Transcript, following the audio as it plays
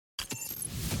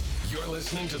You're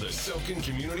listening to the Soken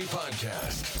Community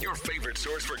Podcast. Your favorite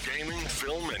source for gaming,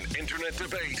 film, and internet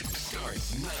debate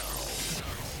starts now.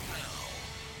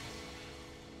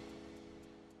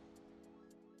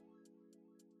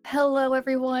 Hello,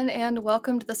 everyone, and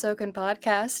welcome to the Soken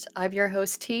Podcast. I'm your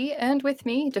host, T, and with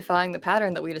me, defying the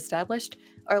pattern that we'd established,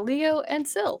 are Leo and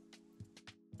Sil.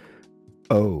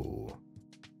 Oh.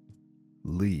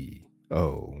 Lee.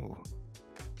 Oh.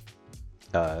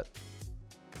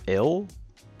 Ill?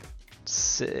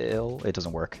 Sil? It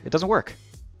doesn't work. It doesn't work.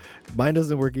 Mine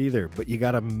doesn't work either, but you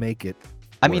gotta make it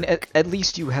I mean, work. at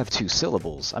least you have two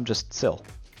syllables. I'm just Sil.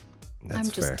 That's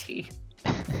I'm just fair. T.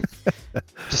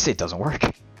 Just say it doesn't work.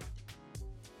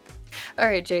 All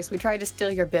right, Jace, we tried to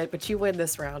steal your bit, but you win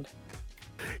this round.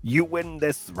 You win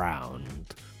this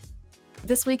round.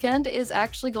 This weekend is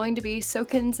actually going to be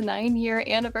Soken's 9-year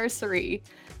anniversary.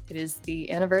 It is the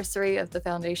anniversary of the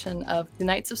foundation of the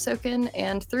Knights of Soken,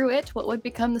 and through it, what would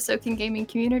become the Soken gaming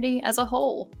community as a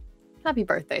whole. Happy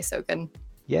birthday, Soken.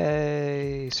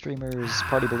 Yay! Streamers,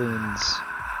 party balloons.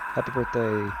 Happy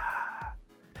birthday.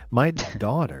 My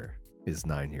daughter is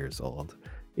 9 years old.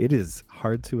 It is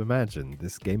hard to imagine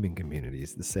this gaming community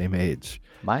is the same age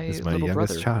My as my little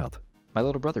youngest brother. child. My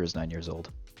little brother is 9 years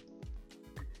old.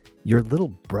 Your little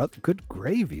brother? Good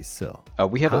gravy, Sil.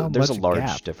 There's a much large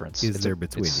gap difference. Is there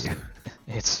between it's, you?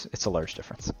 It's a large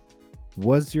difference.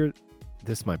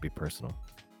 This might be personal,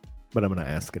 but I'm going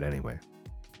to ask it anyway.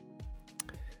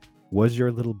 Was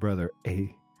your little brother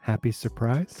a happy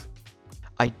surprise?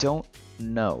 I don't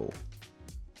know.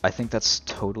 I think that's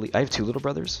totally... I have two little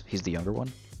brothers. He's the younger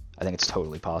one. I think it's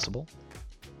totally possible.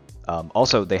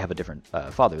 Also, they have a different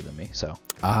father than me, so...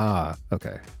 Ah,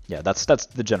 okay. Yeah, that's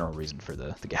the general reason for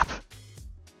the gap.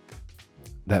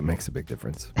 That makes a big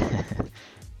difference.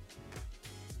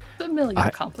 Familiar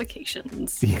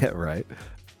complications. Yeah, right.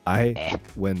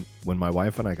 When my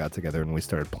wife and I got together and we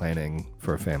started planning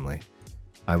for a family,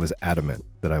 I was adamant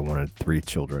that I wanted 3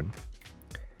 children.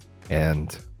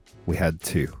 And we had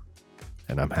 2.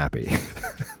 And I'm happy.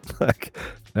 Like,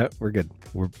 no, we're good.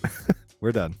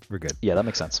 We're done. We're good. Yeah, that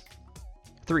makes sense.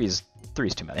 Three's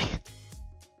too many.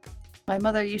 My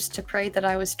mother used to pray that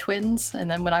I was twins, and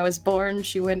then when I was born,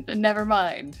 she went, never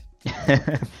mind.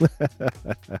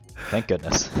 Thank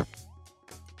goodness.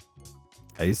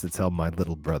 I used to tell my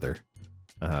little brother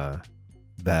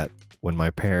that when my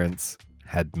parents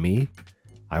had me,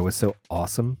 I was so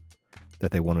awesome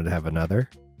that they wanted to have another.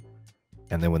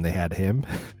 And then when they had him,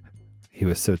 he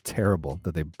was so terrible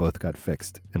that they both got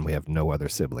fixed and we have no other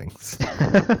siblings.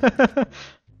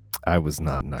 I was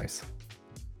not nice.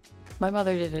 My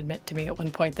mother did admit to me at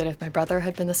one point that if my brother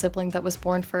had been the sibling that was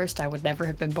born first, I would never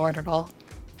have been born at all.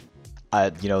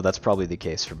 That's probably the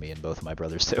case for me and both of my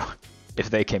brothers too.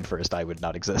 If they came first, I would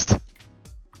not exist.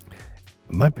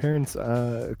 My parents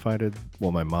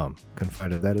my mom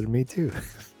confided that in me too.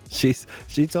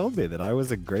 She told me that I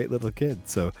was a great little kid.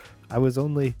 So I was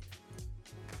only,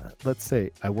 let's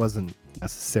say I wasn't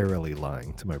necessarily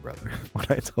lying to my brother when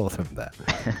I told him that.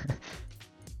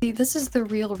 See, this is the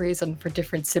real reason for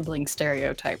different sibling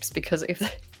stereotypes, because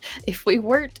if we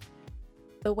weren't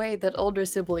the way that older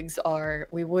siblings are,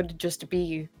 we would just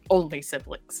be only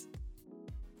siblings.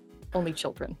 Only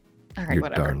children. All right, You're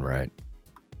whatever. darn right.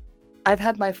 I've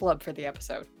had my flub for the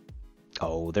episode.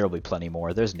 Oh, there'll be plenty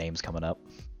more. There's names coming up.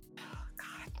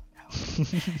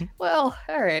 Well,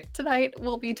 alright, tonight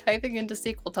we'll be diving into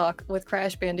sequel talk with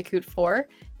Crash Bandicoot 4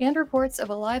 and reports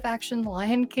of a live-action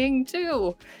Lion King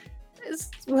 2,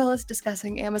 as well as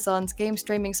discussing Amazon's game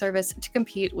streaming service to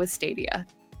compete with Stadia.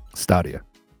 Stadia.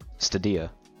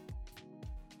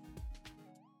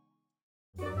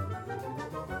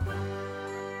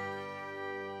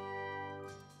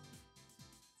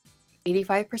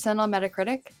 85% on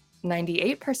Metacritic,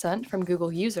 98% from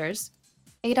Google users,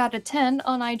 8 out of 10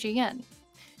 on IGN.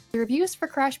 The reviews for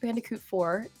Crash Bandicoot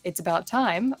 4, It's About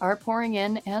Time, are pouring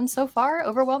in and so far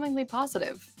overwhelmingly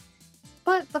positive.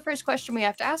 But the first question we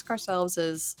have to ask ourselves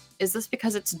is this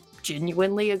because it's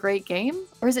genuinely a great game,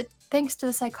 or is it thanks to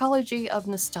the psychology of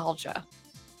nostalgia?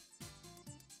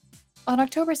 On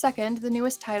October 2nd, the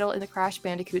newest title in the Crash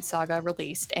Bandicoot saga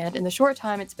released, and in the short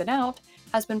time it's been out,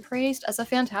 has been praised as a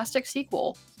fantastic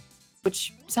sequel,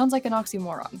 which sounds like an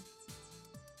oxymoron.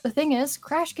 The thing is,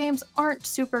 Crash games aren't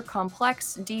super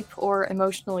complex, deep, or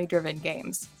emotionally driven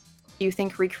games. Do you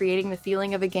think recreating the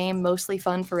feeling of a game mostly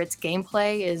fun for its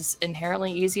gameplay is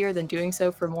inherently easier than doing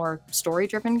so for more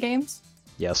story-driven games?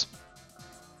 Yes.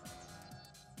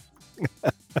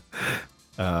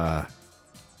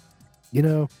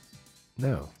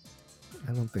 No,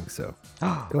 I don't think so.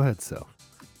 Go ahead, Sil.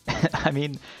 I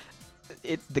mean,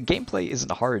 the gameplay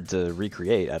isn't hard to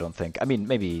recreate, I don't think. I mean,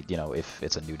 maybe, if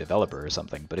it's a new developer or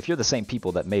something, but if you're the same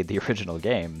people that made the original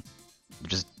game, you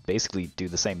just basically do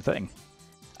the same thing.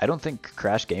 I don't think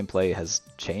Crash gameplay has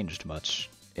changed much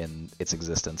in its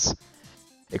existence,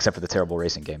 except for the terrible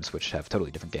racing games, which have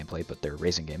totally different gameplay, but they're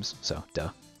racing games, so duh.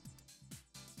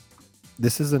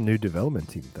 This is a new development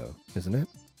team, though, isn't it?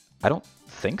 I don't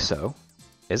think so.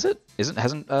 Is it?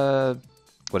 Hasn't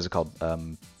what is it called?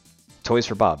 Toys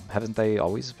for Bob. Haven't they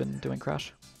always been doing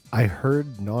Crash? I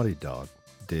heard Naughty Dog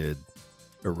did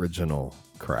original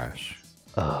Crash.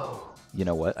 Oh, you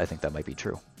know what? I think that might be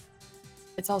true.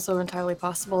 It's also entirely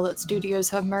possible that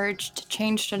studios have merged,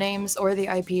 changed names, or the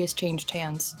IP has changed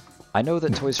hands. I know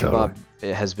that Toys for Bob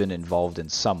has been involved in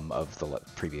some of the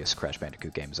previous Crash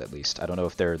Bandicoot games, at least. I don't know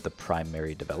if they're the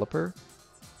primary developer,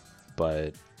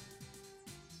 but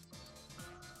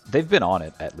they've been on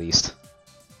it, at least.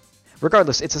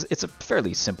 Regardless, it's a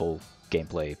fairly simple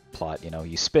gameplay plot.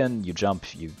 You spin, you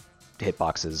jump, you hit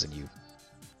boxes, and you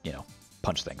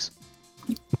punch things.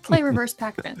 Play reverse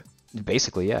Pac-Man.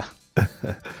 Basically, yeah.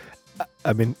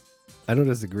 I mean, I don't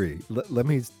disagree. Let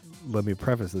me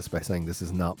preface this by saying this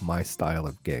is not my style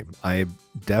of game. I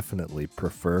definitely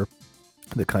prefer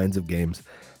the kinds of games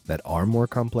that are more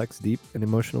complex, deep, and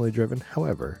emotionally driven.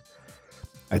 However,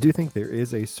 I do think there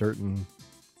is a certain,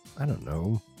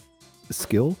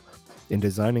 skill in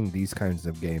designing these kinds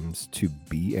of games to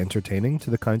be entertaining to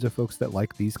the kinds of folks that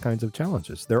like these kinds of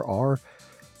challenges. There are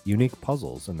unique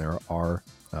puzzles, and there are,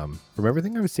 from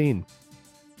everything I've seen,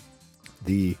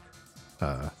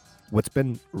 what's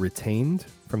been retained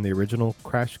from the original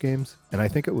Crash games, and I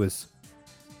think it was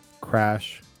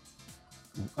Crash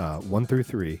 1 through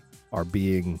 3 are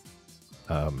being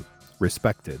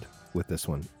respected with this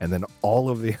one, and then all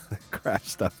of the other Crash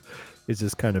stuff is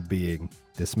just kind of being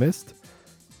dismissed.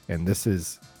 And this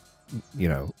is,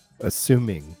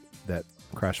 assuming that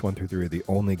Crash 1 through 3 are the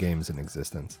only games in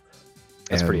existence.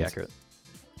 That's pretty accurate.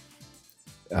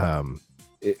 Again,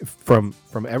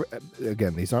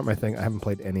 these aren't my thing. I haven't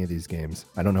played any of these games.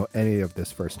 I don't know any of this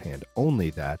firsthand. Only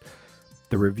that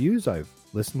the reviews I've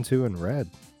listened to and read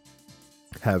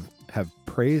have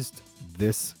praised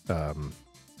this.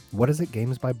 What is it?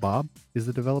 Games by Bob is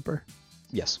the developer?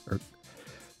 Yes.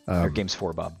 Or Games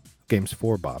for Bob. Games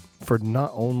for Bob, for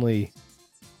not only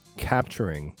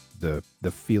capturing the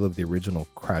feel of the original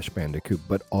Crash Bandicoot,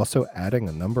 but also adding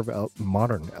a number of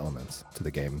modern elements to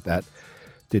the game that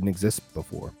didn't exist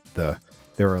before. There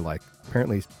are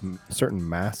apparently certain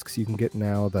masks you can get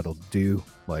now that'll do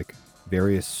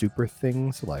various super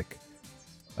things, like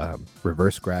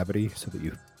reverse gravity, so that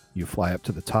you fly up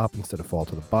to the top instead of fall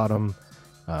to the bottom,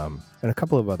 and a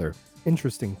couple of other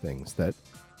interesting things that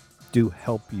do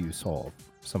help you solve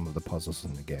some of the puzzles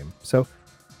in the game. So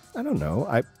I don't know.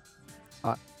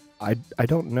 I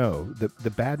don't know.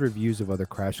 The bad reviews of other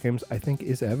Crash games, I think,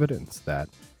 is evidence that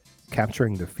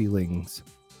capturing the feelings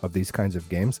of these kinds of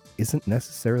games isn't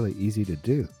necessarily easy to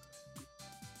do.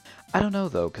 I don't know,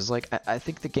 though, because I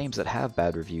think the games that have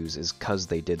bad reviews is because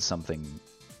they did something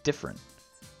different.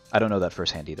 I don't know that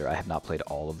firsthand either. I have not played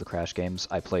all of the Crash games.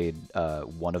 I played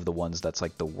one of the ones that's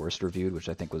the worst reviewed, which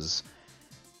I think was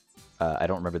I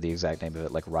don't remember the exact name of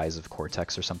it, Rise of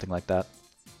Cortex or something like that.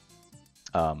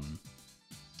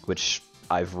 Which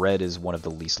I've read is one of the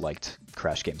least liked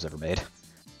Crash games ever made.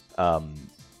 But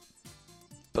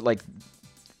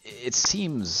it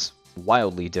seems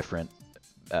wildly different,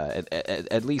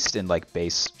 at least in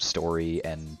base story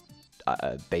and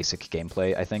basic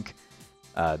gameplay, I think,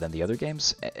 than the other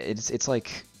games. It's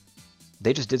like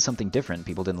they just did something different.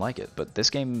 People didn't like it, but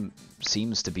this game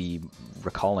seems to be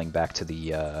recalling back to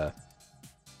the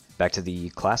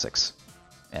classics,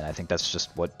 and I think that's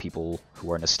just what people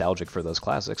who are nostalgic for those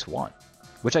classics want,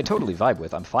 which I totally vibe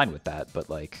with. I'm fine with that,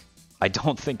 but I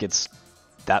don't think it's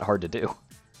that hard to do.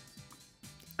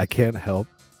 I can't help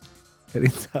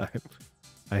anytime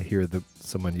I hear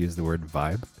someone use the word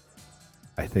vibe,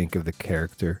 I think of the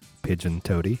character Pigeon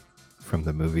Toady from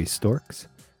the movie Storks.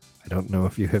 I don't know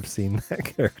if you have seen that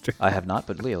character. I have not,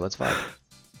 but Leo, let's vibe.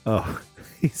 Oh,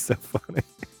 he's so funny.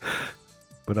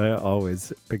 But I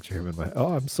always picture him in my,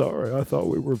 I'm sorry, I thought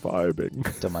we were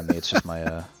vibing. Don't mind me, it's just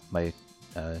my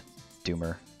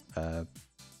Doomer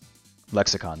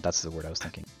lexicon. That's the word I was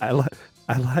thinking. I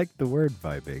like the word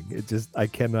vibing. It just, I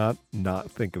cannot not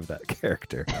think of that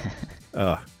character.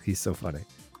 Oh, he's so funny.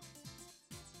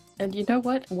 And you know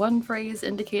what? One phrase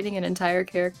indicating an entire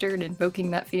character and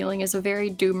invoking that feeling is a very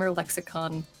Doomer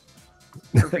lexicon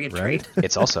appropriate trait.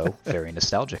 It's also very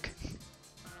nostalgic.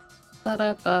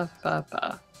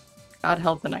 Ba-da-ba-ba-ba. God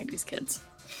help the 90s kids.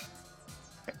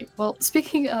 Right. Well,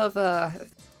 speaking of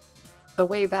the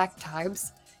way back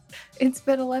times. It's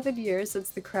been 11 years since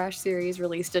the Crash series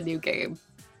released a new game.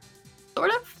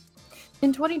 Sort of.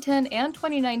 In 2010 and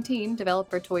 2019,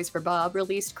 developer Toys for Bob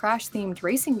released Crash-themed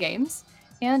racing games,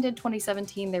 and in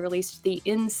 2017 they released the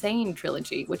N. Sane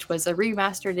Trilogy, which was a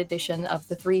remastered edition of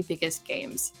the 3 biggest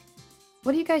games.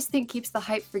 What do you guys think keeps the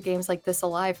hype for games like this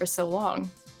alive for so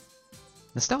long?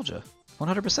 Nostalgia.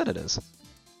 100% it is.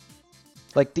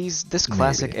 Like this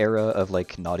classic era of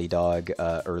like Naughty Dog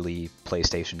early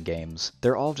PlayStation games,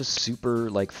 they're all just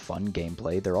super like fun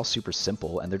gameplay. They're all super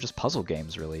simple, and they're just puzzle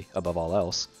games really, above all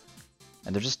else.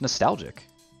 And they're just nostalgic.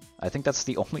 I think that's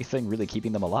the only thing really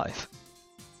keeping them alive.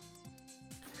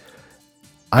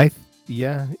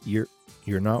 Yeah, you're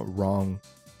not wrong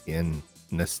in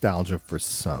nostalgia for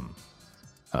some.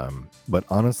 But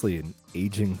honestly, an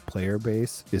aging player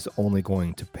base is only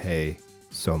going to pay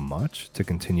so much to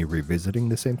continue revisiting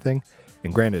the same thing.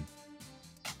 And granted,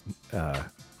 I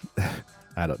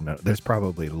don't know. There's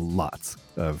probably lots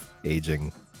of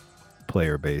aging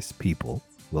player base people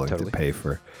willing to pay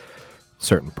for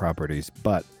certain properties,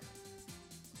 but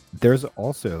there's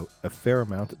also a fair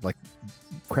amount. Like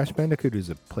Crash Bandicoot is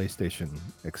a PlayStation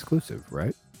exclusive,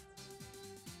 right?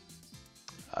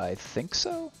 I think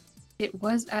so. It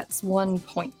was at one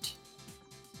point.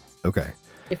 Okay.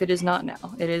 If it is not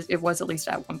now, it was at least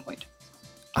at one point.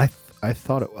 I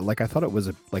thought it was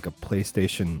a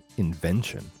PlayStation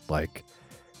invention. Like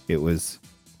it was,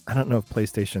 I don't know if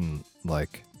PlayStation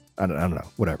I don't know,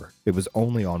 whatever. It was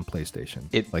only on PlayStation.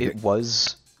 It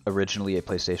was originally a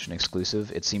PlayStation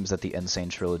exclusive. It seems that the N. Sane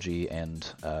Trilogy and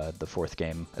the 4th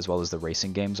game, as well as the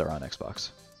racing games, are on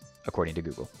Xbox, according to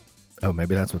Google. Oh,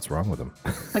 maybe that's what's wrong with them.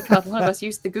 Like how one of us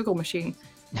used the Google machine.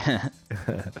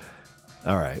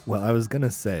 All right. Well, I was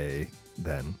gonna say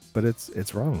then, but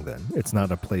it's wrong then. It's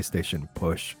not a PlayStation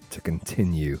push to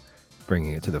continue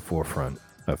bringing it to the forefront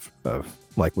of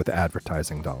like with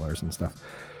advertising dollars and stuff.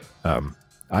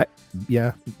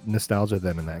 Nostalgia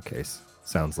then in that case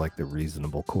sounds like the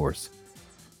reasonable course.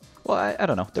 Well, I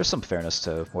don't know. There's some fairness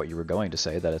to what you were going to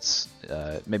say, that it's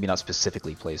maybe not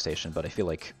specifically PlayStation, but I feel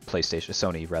like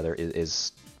Sony rather,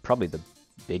 is probably the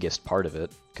biggest part of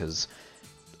it, because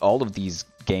all of these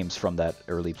games from that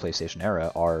early PlayStation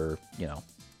era are,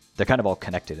 they're kind of all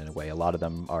connected in a way. A lot of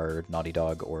them are Naughty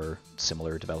Dog or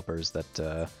similar developers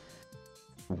that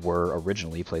were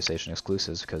originally PlayStation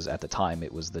exclusives, because at the time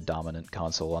it was the dominant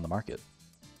console on the market.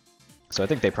 So I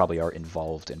think they probably are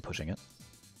involved in pushing it.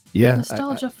 Yeah,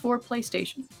 nostalgia for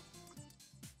PlayStation.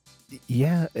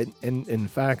 Yeah, and in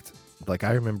fact, like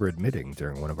I remember admitting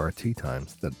during one of our tea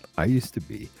times that I used to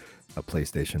be a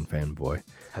PlayStation fanboy.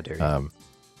 How dare you?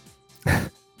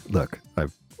 Look,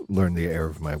 I've learned the error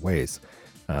of my ways,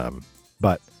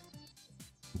 but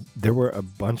there were a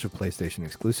bunch of PlayStation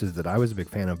exclusives that I was a big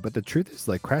fan of. But the truth is,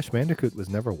 like, Crash Bandicoot was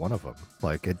never one of them.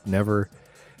 Like, it never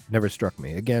struck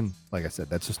me. Again, like I said,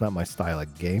 that's just not my style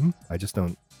of game. I just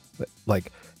don't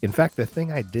like. In fact, the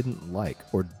thing I didn't like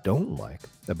or don't like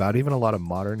about even a lot of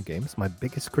modern games, my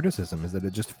biggest criticism is that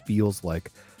it just feels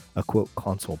like a quote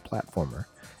console platformer,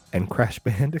 and Crash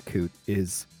Bandicoot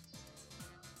is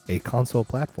a console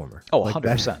platformer. Oh,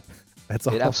 100%. That's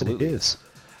all it absolutely it is.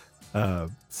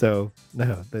 So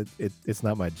no, it's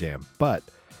not my jam. But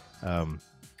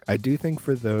I do think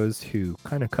for those who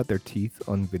kind of cut their teeth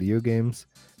on video games,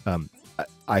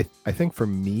 I think for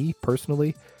me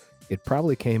personally, it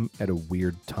probably came at a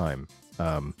weird time,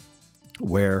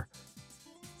 where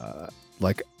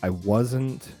like I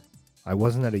wasn't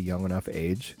at a young enough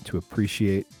age to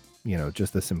appreciate,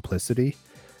 just the simplicity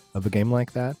of a game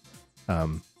like that.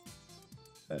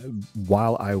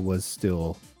 While I was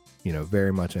still,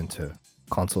 very much into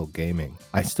console gaming,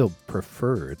 I still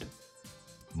preferred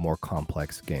more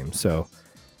complex games. So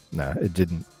no, it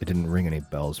didn't ring any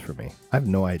bells for me. I have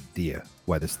no idea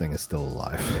why this thing is still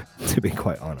alive, to be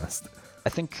quite honest. I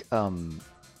think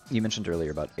you mentioned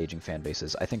earlier about aging fan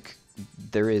bases. I think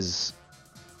there is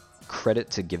credit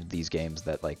to give these games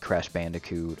that, like Crash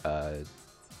Bandicoot,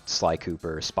 Sly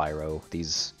Cooper, Spyro,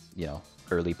 these,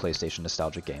 early PlayStation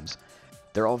nostalgic games.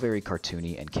 They're all very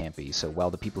cartoony and campy. So while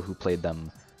the people who played them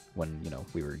when,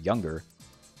 we were younger,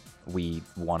 we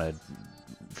want to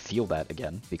feel that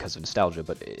again because of nostalgia,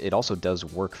 but it also does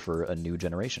work for a new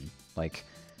generation. Like,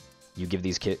 you give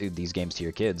these games to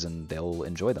your kids and they'll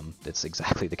enjoy them. It's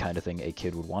exactly the kind of thing a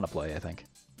kid would want to play, I think.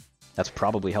 That's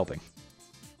probably helping.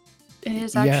 It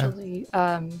is actually,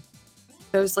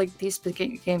 those, like, these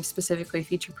games specifically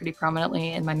feature pretty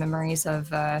prominently in my memories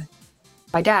of,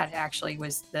 my dad actually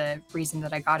was the reason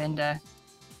that I got into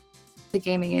the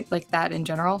gaming like that in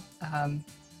general.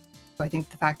 So I think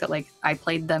the fact that, like, I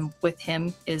played them with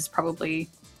him is probably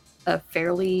a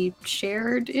fairly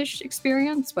shared-ish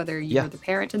experience, whether you're Yeah. the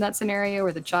parent in that scenario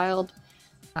or the child,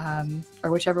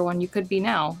 or whichever one you could be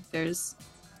now. There's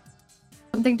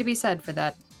something to be said for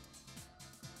that.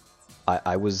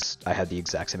 I had the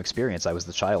exact same experience. I was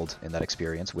the child in that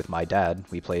experience with my dad.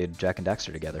 We played Jak and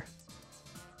Daxter together.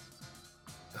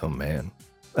 Oh man,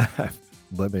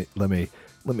 let me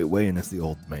weigh in as the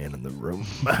old man in the room.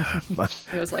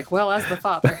 It was like, well, as the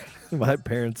father. My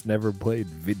parents never played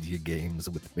video games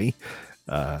with me.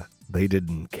 They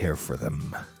didn't care for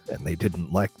them, and they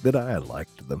didn't like that I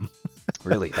liked them.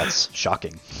 Really, that's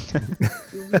shocking.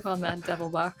 Live on that devil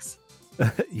box.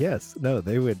 Yes, no,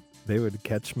 they would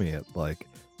catch me at like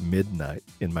midnight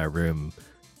in my room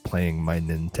playing my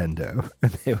Nintendo,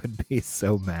 and they would be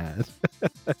so mad.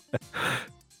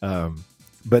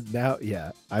 But now,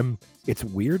 yeah, it's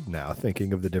weird now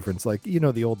thinking of the difference. Like, you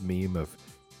know, the old meme of,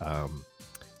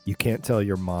 you can't tell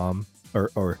your mom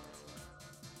or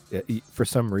for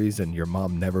some reason, your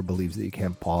mom never believes that you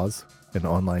can't pause an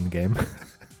online game.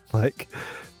 Like,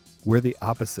 we're the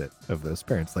opposite of those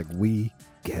parents. Like, we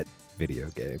get video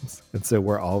games. And so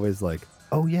we're always like,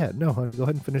 oh yeah, no, honey, go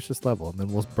ahead and finish this level, and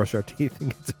then we'll brush our teeth and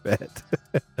get to bed.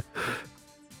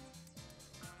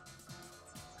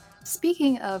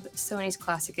 Speaking of Sony's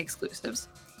classic exclusives,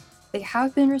 they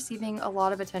have been receiving a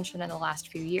lot of attention in the last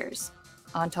few years.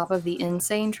 On top of the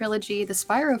Insane trilogy, the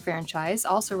Spyro franchise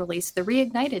also released the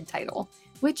Reignited title,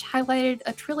 which highlighted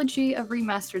a trilogy of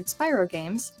remastered Spyro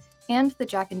games, and the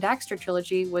Jak and Daxter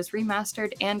trilogy was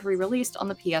remastered and re-released on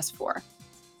the PS4.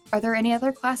 Are there any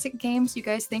other classic games you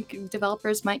guys think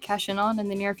developers might cash in on in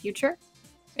the near future?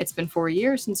 It's been 4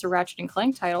 years since a Ratchet &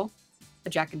 Clank title. The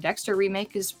Jak and Daxter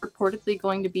remake is reportedly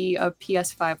going to be a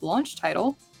PS5 launch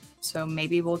title, so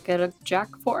maybe we'll get a Jak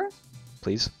 4?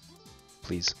 Please.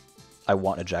 Please. I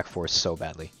want a Jak 4 so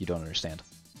badly. You don't understand.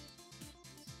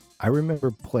 I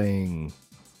remember playing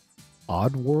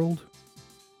Oddworld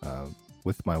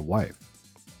with my wife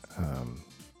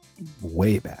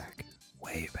way back.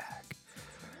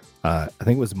 I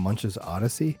think it was Munch's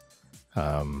Odyssey.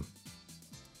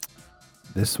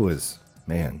 This was,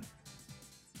 man,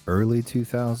 early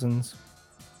 2000s.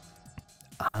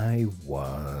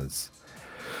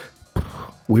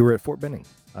 We were at Fort Benning.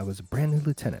 I was a brand new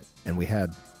lieutenant, and we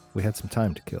had some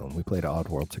time to kill, and we played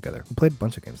Oddworld together. We played a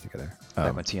bunch of games together.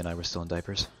 Back when Tia and I were still in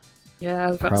diapers. Yeah, I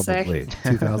was about to say. Probably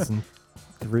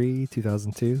 2003,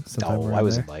 2002, sometime No, around I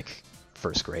was there. in like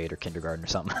first grade or kindergarten or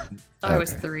something. I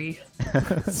was Okay. 3.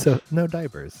 So no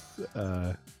diapers. You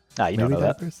don't Maybe know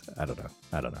that. diapers? I don't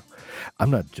know. I'm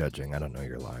not judging. I don't know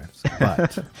your lives.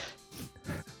 But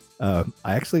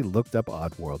I actually looked up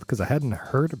Oddworld because I hadn't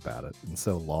heard about it in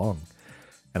so long.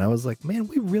 And I was like, man,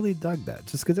 we really dug that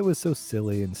just because it was so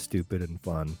silly and stupid and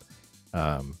fun.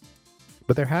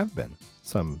 But there have been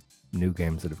some new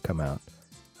games that have come out.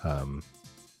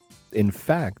 In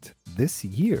fact, this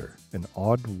year, an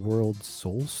Oddworld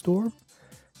Soulstorm,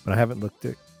 but I haven't looked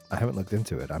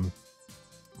into it. I'm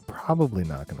probably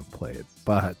not going to play it,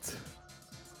 but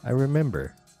I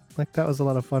remember, like, that was a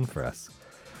lot of fun for us.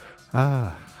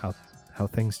 How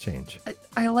things change.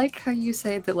 I like how you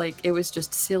say that, like, it was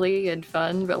just silly and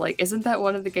fun, but, like, isn't that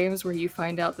one of the games where you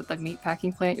find out that the meat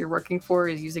packing plant you're working for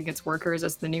is using its workers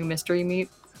as the new mystery meat?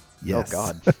 Yes. Oh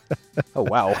God. Oh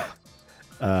wow.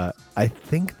 I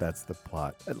think that's the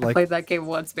plot. I Like, played that game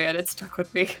once, man. It stuck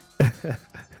with me.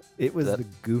 it was That- the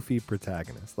goofy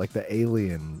protagonist. Like, the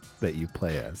alien that you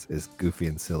play as is goofy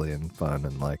and silly and fun,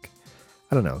 and, like,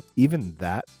 I don't know, even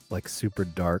that, like, super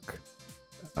dark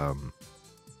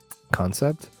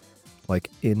concept, like,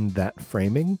 in that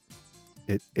framing,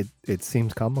 it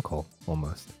seems comical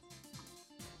almost.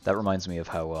 That reminds me of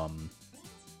how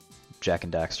Jak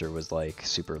and Daxter was like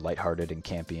super lighthearted and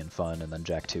campy and fun, and then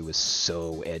Jak 2 was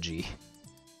so edgy.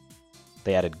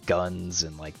 They added guns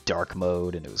and like dark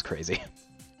mode, and it was crazy.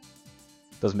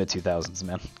 Those mid 2000s,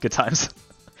 man, good times.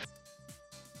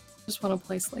 Just want to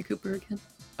play Sly Cooper again.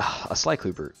 A Sly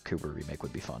Cooper remake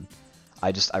would be fun.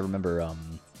 I remember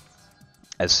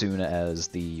as soon as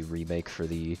the remake for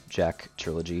the Jak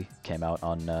trilogy came out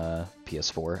on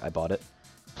PS4, I bought it,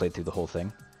 played through the whole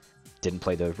thing. Didn't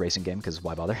play the racing game because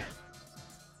why bother?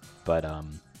 But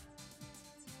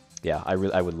yeah, I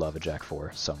would love a Jak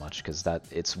 4 so much because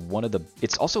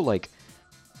it's also like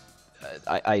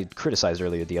I criticized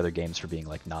earlier the other games for being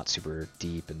like not super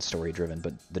deep and story driven,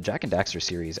 but the Jak and Daxter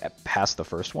series past the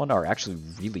first one are actually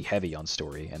really heavy on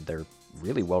story, and they're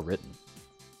really well written.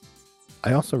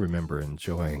 I also remember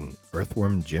enjoying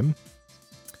Earthworm Jim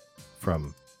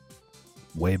from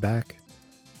way back,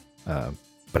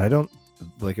 but I don't,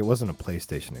 like, it wasn't a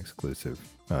PlayStation exclusive.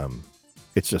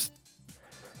 It's just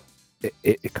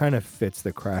it kind of fits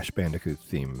the Crash Bandicoot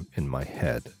theme in my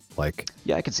head. Like,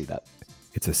 Yeah, I can see that.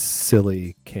 it's a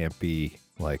silly, campy,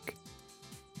 like,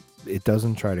 it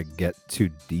doesn't try to get too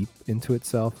deep into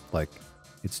itself. Like,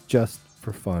 it's just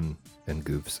for fun and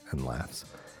goofs and laughs.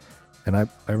 And I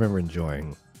remember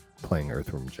enjoying playing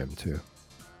Earthworm Jim too.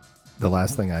 The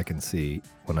last thing I can see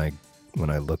when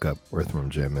I look up Earthworm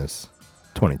Jim is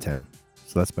 2010.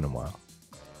 So that's been a while.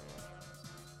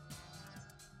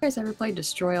 You guys ever played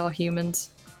Destroy All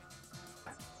Humans?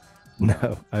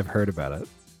 No, I've heard about it.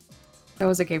 That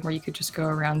was a game where you could just go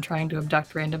around trying to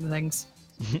abduct random things.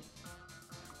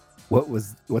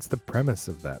 What's the premise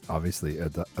of that? Obviously,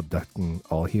 abducting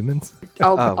all humans.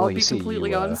 I'll you be see,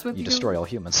 completely honest with you. You destroy all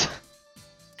humans.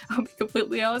 I'll be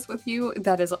completely honest with you.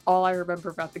 That is all I remember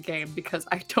about the game because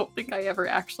I don't think I ever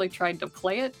actually tried to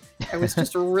play it. I was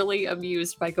just really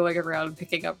amused by going around and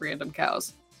picking up random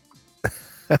cows.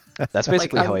 That's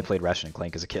basically Like, how I played Ratchet and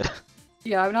Clank as a kid.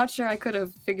 Yeah, I'm not sure I could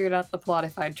have figured out the plot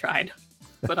if I'd tried,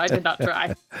 but I did not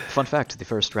try. Fun fact, the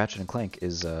first Ratchet and Clank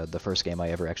is the first game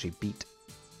I ever actually beat.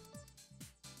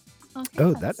 Okay,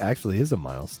 Oh, that actually is a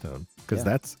milestone because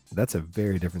Yeah. that's a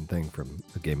very different thing from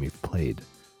the game you've played.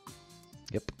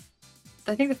 Yep.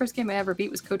 I think the first game I ever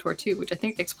beat was KOTOR 2, which I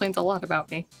think explains a lot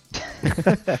about me.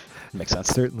 Makes sense.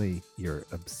 Certainly your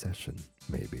obsession,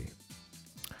 maybe.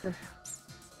 Perhaps.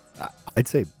 I'd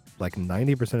say like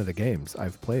 90% of the games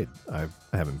I've played, I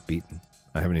haven't beaten.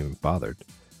 I haven't even bothered.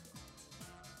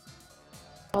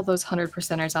 All those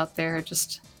 100%ers out there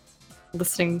just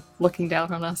listening, looking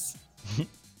down on us.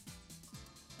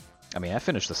 I mean, I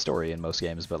finished the story in most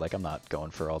games, but like I'm not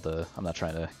going for I'm not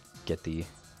trying to get the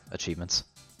achievements.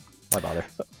 Why bother?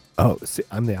 Oh, see,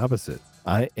 I'm the opposite.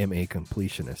 I am a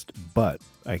completionist, but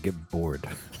I get bored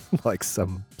like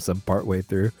some part way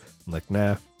through. I'm like,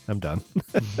 nah, I'm done.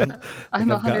 I'm I've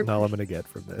gotten 100%. all I'm gonna get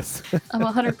from this. I'm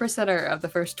 100%er of the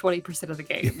first 20% of the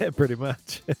game. Yeah, pretty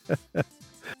much.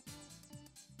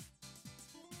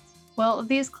 Well,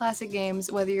 these classic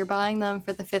games, whether you're buying them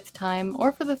for the 5th time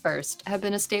or for the first, have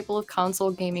been a staple of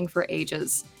console gaming for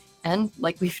ages. And,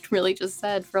 like we've really just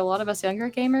said, for a lot of us younger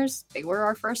gamers, they were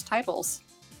our first titles.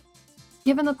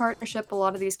 Given the partnership a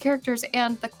lot of these characters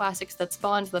and the classics that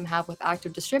spawned them have with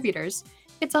active distributors,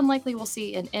 it's unlikely we'll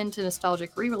see an end to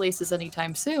nostalgic re-releases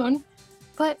anytime soon,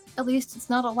 but at least it's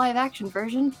not a live-action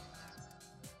version.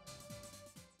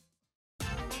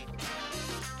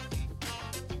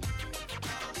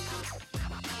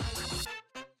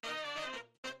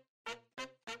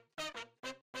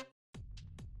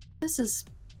 This is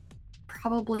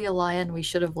probably a lion we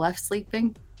should have left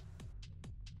sleeping.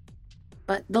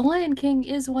 But The Lion King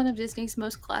is one of Disney's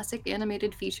most classic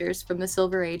animated features from the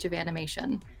Silver Age of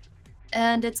animation.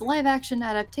 And its live-action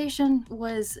adaptation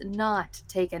was not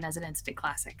taken as an instant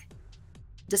classic.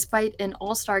 Despite an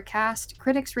all-star cast,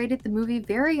 critics rated the movie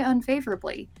very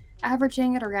unfavorably,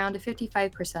 averaging at around a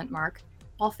 55% mark,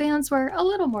 while fans were a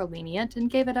little more lenient and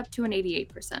gave it up to an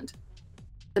 88%.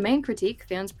 The main critique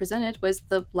fans presented was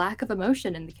the lack of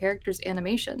emotion in the character's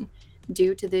animation,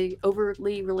 due to the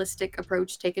overly realistic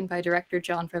approach taken by director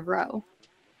Jon Favreau.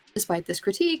 Despite this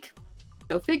critique,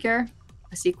 go figure,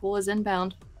 a sequel is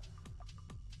inbound.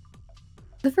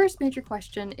 The first major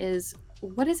question is,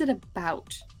 what is it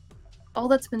about? All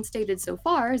that's been stated so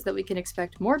far is that we can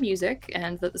expect more music,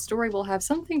 and that the story will have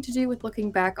something to do with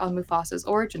looking back on Mufasa's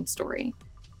origin story.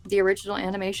 The original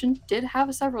animation did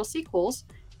have several sequels,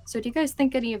 so do you guys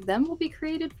think any of them will be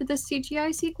created for this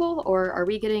CGI sequel, or are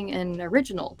we getting an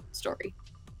original story?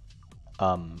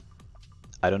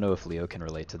 I don't know if Leo can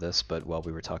relate to this, but while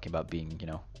we were talking about being,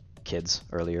 kids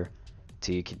earlier,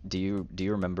 T, do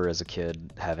you remember as a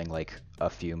kid having like a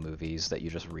few movies that you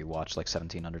just rewatched like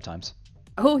 1,700 times?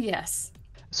 Oh yes.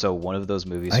 So one of those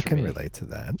movies I for can me. relate to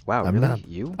that. Wow, I'm really? not,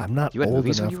 You? I'm not You had old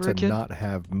movies when you enough were a to kid? not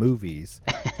have movies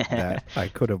that I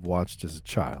could have watched as a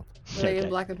child. Were they in Okay.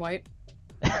 black and white?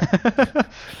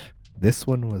 This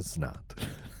one was not.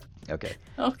 Okay.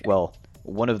 Okay. Well,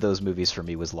 one of those movies for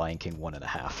me was Lion King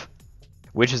 1.5,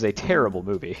 which is a terrible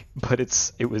movie, but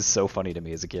it was so funny to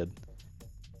me as a kid.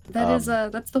 That's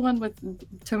the one with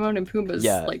Timon and Pumbaa's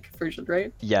Yeah. version,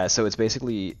 right? Yeah, so it's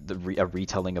basically a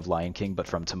retelling of Lion King, but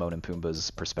from Timon and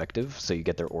Pumbaa's perspective. So you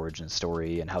get their origin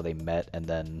story and how they met, and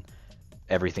then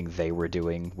everything they were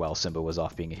doing while Simba was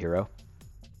off being a hero.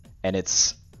 And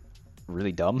it's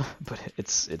really dumb, but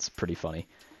it's pretty funny.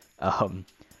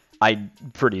 I'm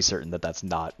pretty certain that that's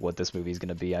not what this movie is going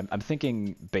to be. I'm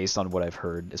thinking, based on what I've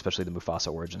heard, especially the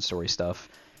Mufasa origin story stuff,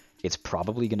 it's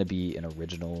probably going to be an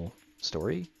original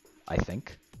story, I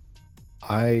think.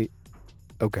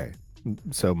 Okay.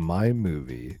 So my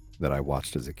movie that I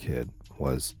watched as a kid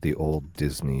was the old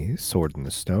Disney Sword in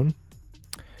the Stone.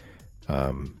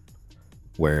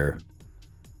 where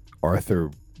Arthur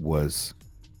was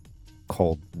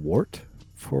called Wart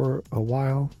for a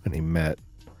while, and he met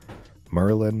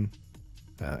Merlin,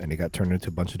 and he got turned into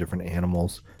a bunch of different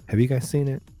animals. Have you guys seen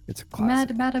it? It's a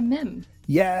classic. Madam Mim.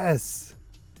 Yes,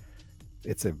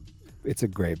 it's a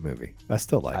great movie. I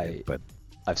still like it, but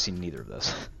I've seen neither of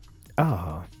those.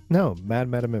 Oh no,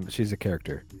 Madam Mim. She's a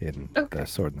character in The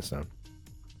Sword in the Stone.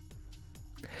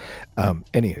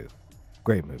 Anywho,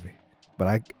 great movie, but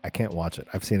I can't watch it.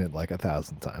 I've seen it like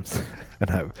 1,000 times, and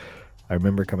I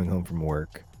remember coming home from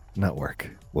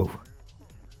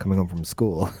coming home from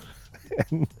school,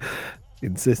 and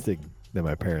insisting that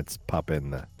my parents pop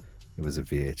in it was a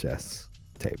VHS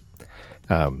tape.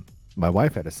 My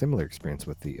wife had a similar experience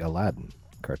with the Aladdin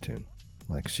cartoon.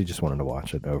 Like, she just wanted to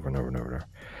watch it over and over and over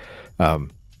and over.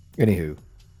 Anywho,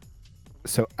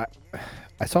 so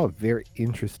I saw a very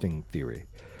interesting theory,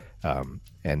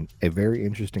 and a very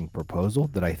interesting proposal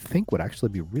that I think would actually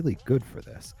be really good for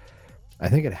this. I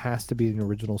think it has to be an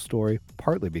original story,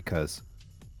 partly because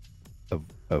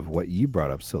of what you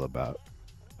brought up, Syl, about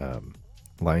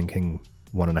Lion King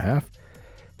 1.5,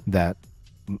 that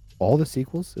all the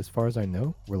sequels, as far as I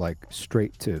know, were like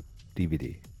straight to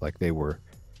DVD. Like, they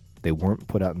weren't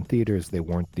put out in theaters. They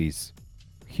weren't these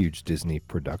huge Disney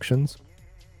productions.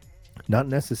 Not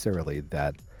necessarily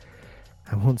that,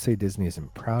 I won't say Disney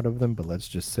isn't proud of them, but let's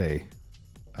just say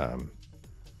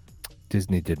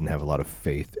Disney didn't have a lot of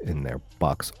faith in their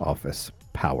box office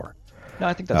power. No,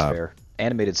 I think that's fair.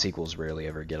 Animated sequels rarely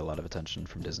ever get a lot of attention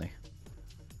from Disney.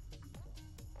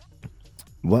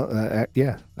 Well,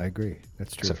 yeah, I agree.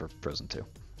 That's true. Except for Frozen 2.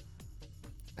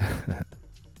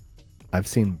 I've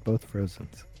seen both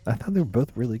Frozens. I thought they were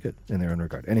both really good in their own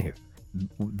regard. Anywho,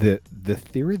 the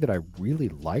theory that I really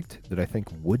liked, that I think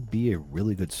would be a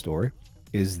really good story,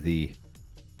 is the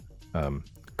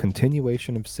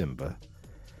continuation of Simba,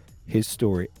 his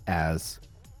story as,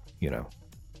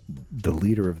 the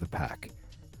leader of the pack,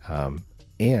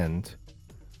 and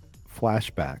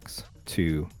flashbacks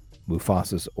to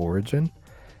Mufasa's origin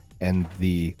and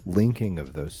the linking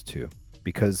of those two,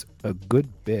 because a good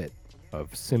bit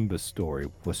of Simba's story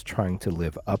was trying to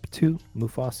live up to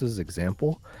Mufasa's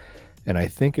example, and I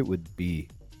think it would be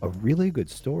a really good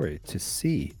story to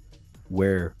see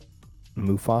where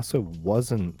Mufasa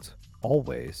wasn't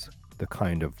always the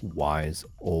kind of wise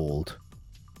old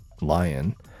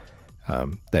lion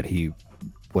that he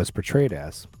was portrayed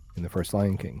as in the first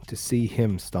Lion King, to see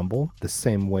him stumble the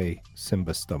same way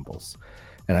Simba stumbles.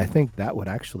 And I think that would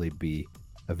actually be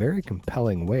a very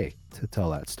compelling way to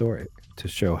tell that story, to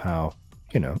show how,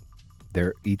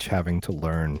 they're each having to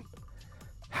learn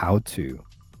how to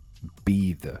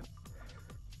be the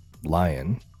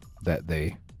lion that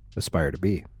they aspire to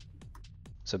be.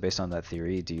 So based on that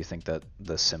theory, do you think that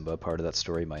the Simba part of that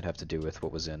story might have to do with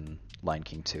what was in Lion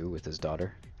King 2 with his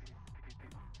daughter?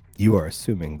 You are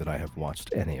assuming that I have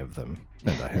watched any of them,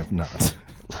 and I have not.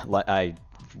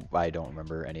 I don't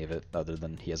remember any of it other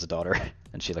than he has a daughter,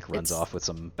 and she runs off with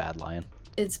some bad lion.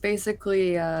 It's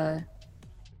basically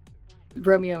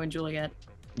Romeo and Juliet.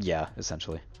 Yeah,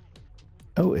 essentially.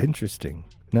 Oh, interesting.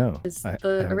 No,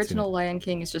 the original Lion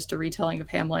King is just a retelling of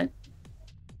Hamlet.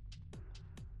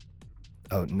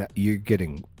 Oh, no, you're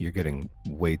getting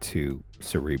way too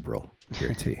cerebral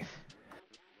here, T.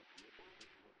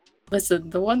 Listen,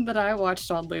 the one that I watched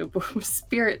on loop was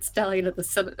Spirit Stallion of the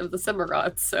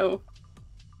Cimarron, so...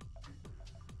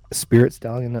 Spirit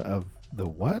Stallion of the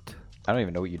what? I don't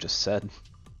even know what you just said.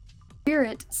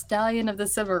 Spirit Stallion of the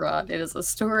Cimarron. It is a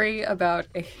story about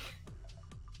a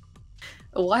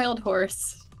wild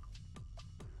horse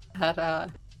that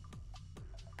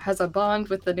has a bond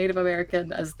with the Native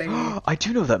American as they... I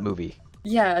do know that movie!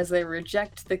 Yeah, as they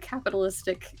reject the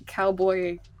capitalistic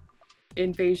cowboy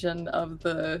invasion of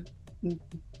the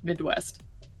Midwest.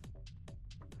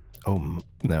 Oh,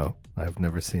 no. I've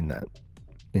never seen that.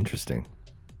 Interesting.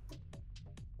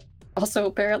 Also,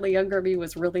 apparently younger me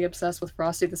was really obsessed with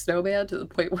Frosty the Snowman to the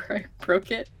point where I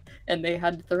broke it, and they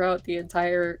had to throw out the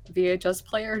entire VHS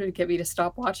player to get me to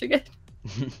stop watching it.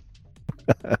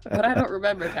 But I don't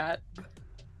remember that.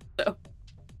 So.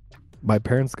 My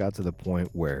parents got to the point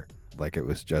where, it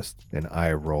was just an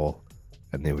eye roll,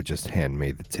 and they would just hand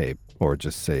me the tape, or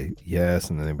just say yes,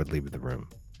 and then they would leave the room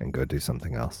and go do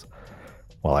something else,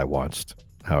 while I watched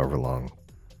however long,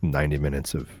 90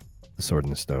 minutes of The Sword in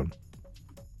the Stone.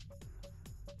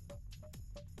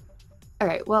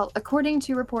 Alright, well, according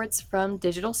to reports from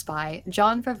Digital Spy,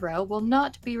 Jon Favreau will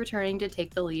not be returning to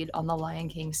take the lead on the Lion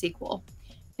King sequel.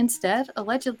 Instead,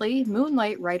 allegedly,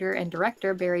 Moonlight writer and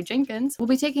director Barry Jenkins will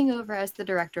be taking over as the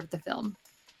director of the film.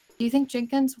 Do you think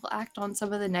Jenkins will act on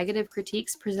some of the negative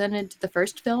critiques presented to the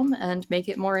first film and make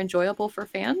it more enjoyable for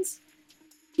fans?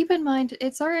 Keep in mind,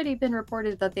 it's already been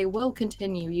reported that they will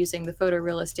continue using the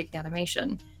photorealistic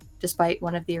animation, despite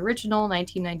one of the original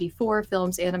 1994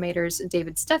 film's animators,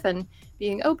 David Steffen,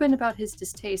 being open about his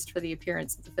distaste for the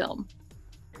appearance of the film.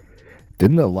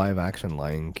 Didn't the live-action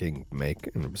Lion King make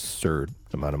an absurd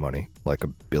amount of money, like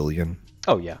 $1 billion?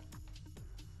 Oh yeah.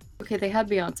 Okay, they had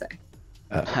Beyonce.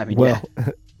 I mean, well,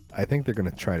 I think they're going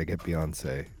to try to get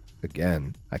Beyonce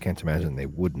again. I can't imagine they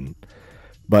wouldn't.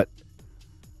 But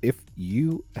if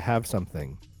you have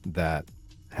something that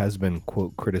has been,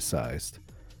 quote, criticized,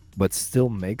 but still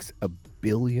makes $1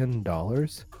 billion,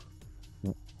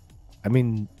 I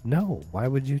mean, no. Why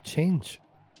would you change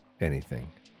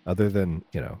anything other than,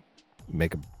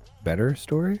 make a better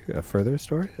story, a further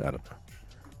story? I don't know.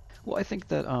 Well, I think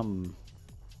that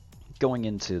going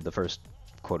into the first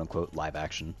quote-unquote live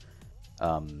action,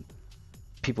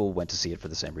 people went to see it for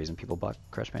the same reason people bought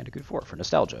Crash Bandicoot 4, for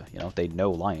nostalgia. They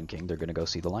know Lion King, they're going to go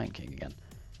see the Lion King again.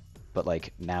 But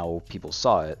now people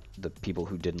saw it, the people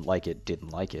who didn't like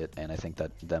it, and I think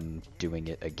that them doing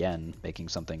it again, making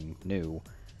something new,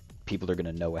 people are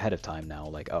going to know ahead of time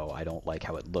now, oh, I don't like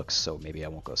how it looks, so maybe I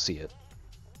won't go see it.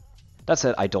 That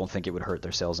said, I don't think it would hurt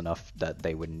their sales enough that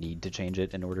they would need to change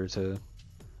it in order to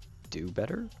do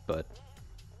better, but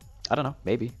I don't know,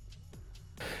 maybe.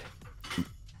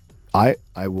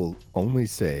 I will only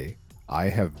say I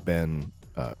have been,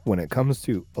 when it comes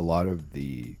to a lot of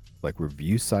the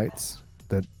review sites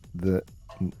that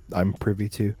I'm privy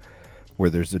to, where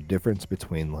there's a difference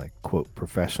between quote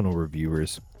professional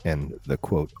reviewers and the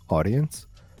quote audience,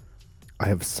 I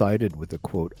have sided with the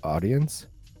quote audience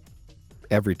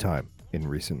every time in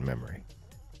recent memory.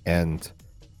 And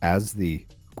as the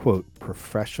quote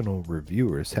professional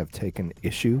reviewers have taken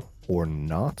issue or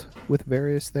not with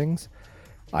various things,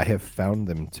 I have found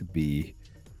them to be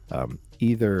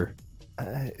either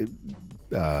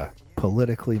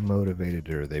politically motivated,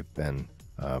 or they've been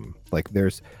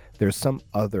there's some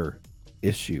other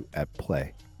issue at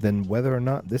play than whether or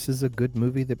not this is a good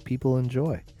movie that people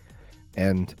enjoy.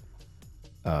 And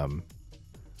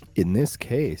in this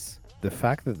case, the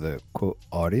fact that the quote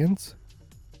audience,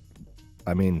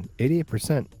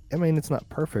 88%, it's not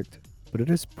perfect, but it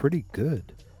is pretty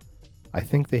good. I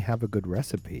think they have a good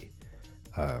recipe.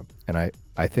 And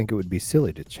I think it would be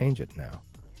silly to change it now.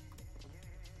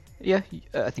 Yeah,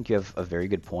 I think you have a very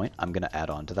good point. I'm going to add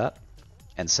on to that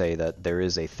and say that there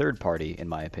is a third party, in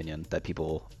my opinion, that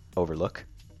people overlook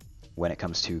when it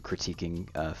comes to critiquing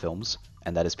films,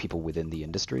 and that is people within the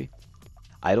industry.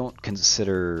 I don't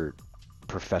consider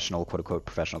professional, quote-unquote,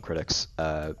 professional critics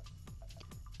to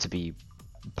be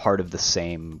part of the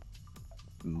same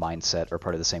mindset or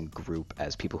part of the same group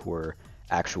as people who are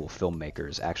actual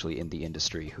filmmakers, actually in the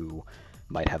industry, who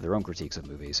might have their own critiques of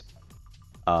movies.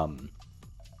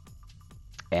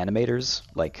 Animators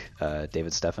like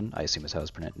David Steffen, I assume is how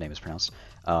his name is pronounced,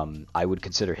 I would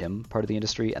consider him part of the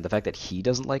industry, and the fact that he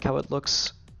doesn't like how it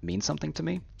looks means something to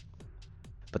me.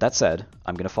 But that said,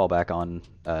 I'm going to fall back on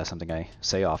something I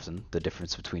say often, the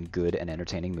difference between good and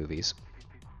entertaining movies.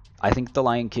 I think The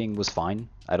Lion King was fine.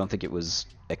 I don't think it was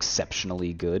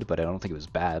exceptionally good, but I don't think it was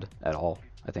bad at all.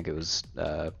 I think it was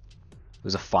a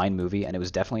fine movie, and it was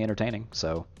definitely entertaining.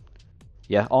 So,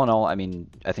 yeah, all in all, I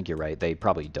think you're right. They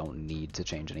probably don't need to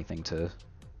change anything to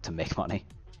make money.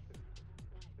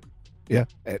 Yeah,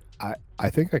 I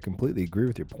think I completely agree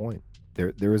with your point.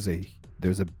 There's a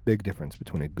big difference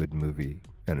between a good movie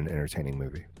and an entertaining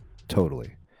movie.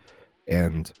 Totally.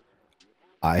 And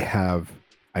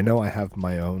I know I have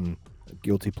my own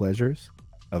guilty pleasures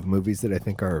of movies that I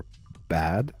think are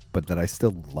bad, but that I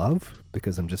still love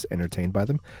because I'm just entertained by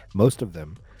them. Most of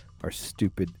them are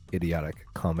stupid, idiotic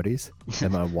comedies,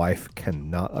 and my wife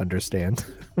cannot understand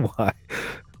why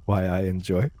I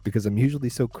enjoy, because I'm usually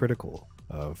so critical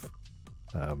of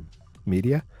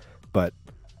media. But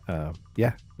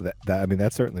yeah,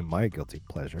 that's certainly my guilty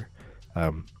pleasure.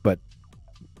 But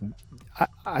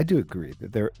I do agree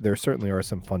that there certainly are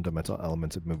some fundamental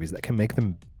elements of movies that can make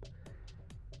them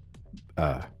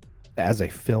as a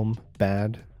film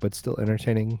bad but still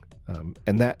entertaining,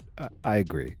 and that I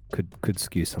agree could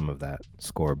skew some of that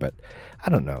score. But I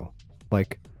don't know,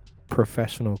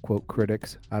 professional quote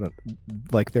critics,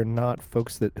 they're not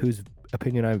folks whose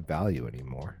opinion I value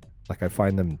anymore. I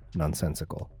find them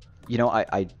nonsensical.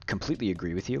 I completely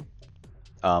agree with you.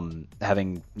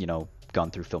 Having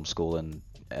gone through film school and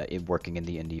working in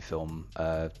the indie film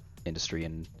industry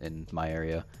in my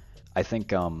area, I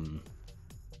think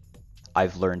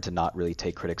I've learned to not really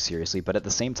take critics seriously, but at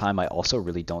the same time, I also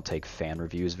really don't take fan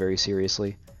reviews very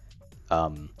seriously.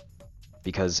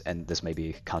 because, and this may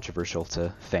be controversial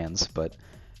to fans, but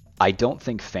I don't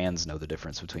think fans know the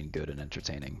difference between good and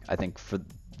entertaining. I think for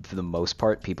the most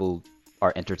part, people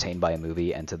are entertained by a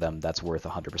movie, and to them, that's worth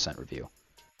 100% review.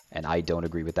 And I don't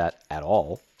agree with that at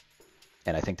all.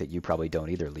 And I think that you probably don't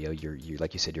either, Leo. You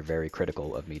like you said, you're very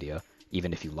critical of media,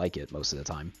 even if you like it most of the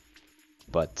time.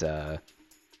 But I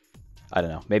don't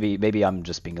know. Maybe I'm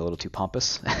just being a little too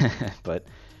pompous, but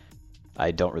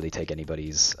I don't really take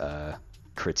anybody's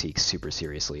critiques super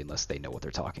seriously unless they know what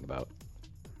they're talking about.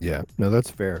 Yeah, no, that's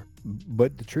fair.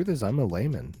 But the truth is, I'm a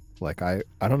layman. Like, I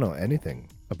don't know anything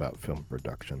about film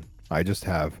production. I just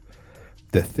have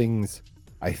the things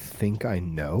I think I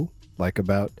know, like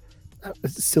about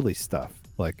silly stuff,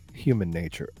 like human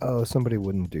nature. Oh, somebody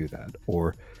wouldn't do that.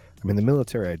 Or, I mean, the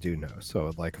military I do know.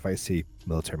 So, like, if I see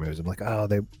military movies, I'm like, oh,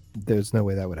 there's no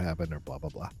way that would happen, or blah, blah,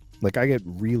 blah. Like, I get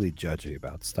really judgy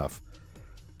about stuff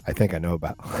I think I know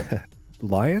about.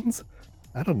 Lions?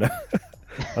 I don't know.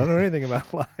 I don't know anything about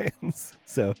lions.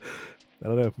 So, I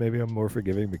don't know. Maybe I'm more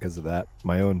forgiving because of that.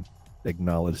 My own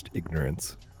acknowledged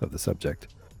ignorance of the subject.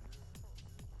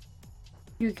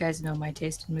 You guys know my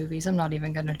taste in movies. I'm not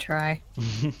even going to try.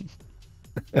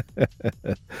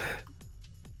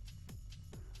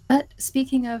 But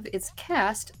speaking of its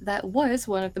cast, that was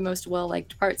one of the most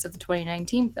well-liked parts of the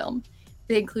 2019 film.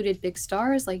 They included big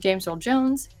stars like James Earl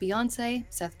Jones, Beyonce,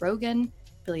 Seth Rogen,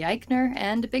 Billy Eichner,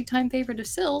 and a big-time favorite of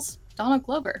Sills, Donald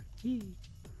Glover.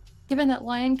 Given that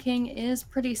Lion King is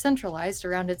pretty centralized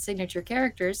around its signature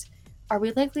characters, are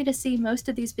we likely to see most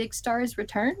of these big stars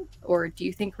return? Or do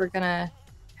you think we're gonna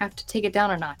have to take it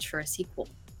down a notch for a sequel?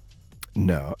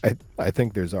 No, I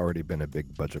think there's already been a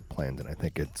big budget planned, and I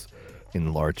think it's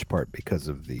in large part because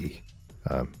of the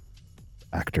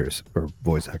actors or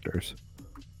voice actors.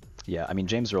 Yeah, I mean,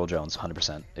 James Earl Jones,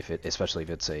 100%. Especially if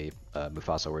it's a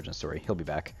Mufasa origin story, he'll be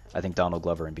back. I think Donald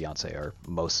Glover and Beyonce are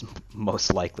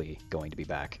most likely going to be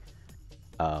back.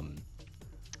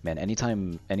 Man,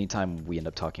 anytime we end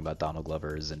up talking about Donald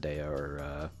Glover, Zendaya,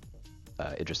 or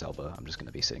Idris Elba, I'm just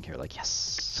gonna be sitting here like,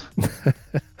 yes.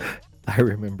 I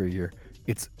remember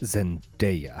it's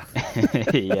Zendaya.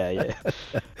 yeah.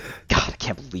 God, I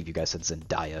can't believe you guys said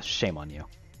Zendaya. Shame on you.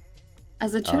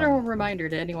 As a general reminder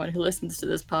to anyone who listens to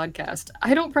this podcast,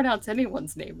 I don't pronounce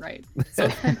anyone's name right. So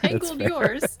if I mangled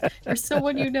yours or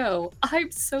someone you know, I'm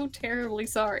so terribly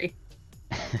sorry.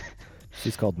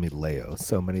 She's called me Leo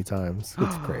so many times.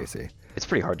 It's crazy. It's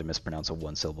pretty hard to mispronounce a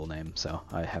one-syllable name, so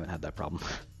I haven't had that problem.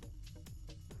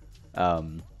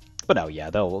 But no, yeah,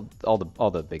 all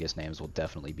the biggest names will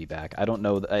definitely be back. I don't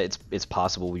know. It's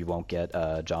possible we won't get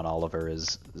John Oliver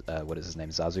as what is his name,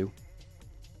 Zazu.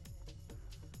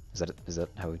 Is that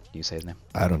how you say his name?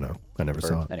 I don't know. I never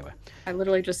saw it. Anyway. I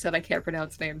literally just said I can't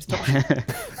pronounce names.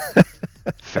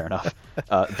 Fair enough.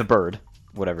 The Bird,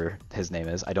 whatever his name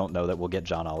is. I don't know that we'll get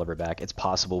John Oliver back. It's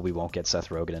possible we won't get Seth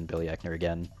Rogen and Billy Eichner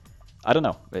again. I don't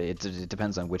know. It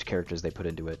depends on which characters they put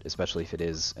into it, especially if it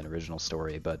is an original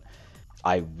story. But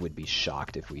I would be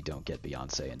shocked if we don't get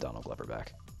Beyonce and Donald Glover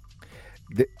back.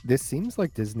 This seems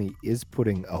like Disney is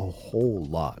putting a whole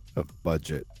lot of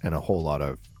budget and a whole lot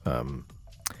of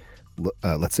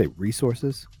let's say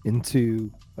resources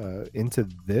into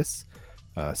this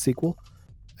sequel,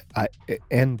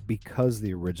 and because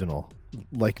the original,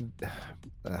 like,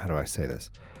 how do I say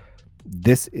this?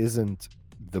 This isn't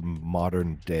the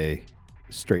modern day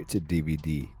straight to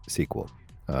DVD sequel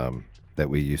that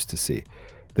we used to see.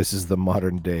 This is the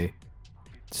modern day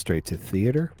straight to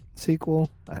theater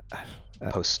sequel,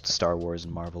 post Star Wars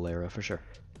and Marvel era for sure.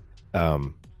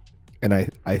 And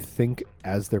I think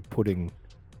as they're putting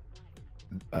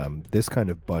this kind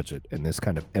of budget and this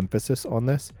kind of emphasis on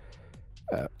this,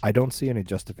 I don't see any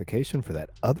justification for that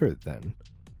other than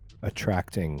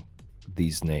attracting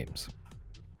these names.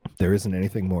 There isn't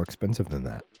anything more expensive than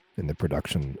that in the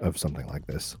production of something like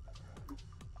this.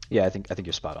 Yeah, I think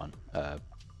you're spot on.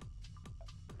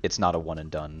 It's not a one and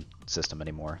done system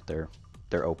anymore. They're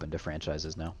open to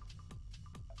franchises now.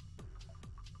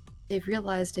 They've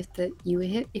realized if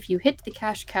you hit the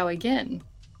cash cow again,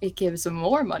 it gives them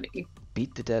more money.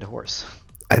 Beat the dead horse.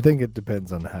 I think it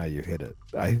depends on how you hit it.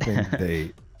 I think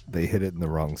they hit it in the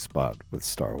wrong spot with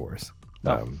Star Wars.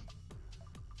 But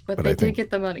they did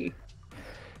get the money.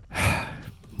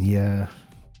 Yeah,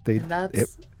 and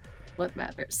that's what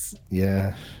matters.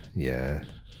 Yeah.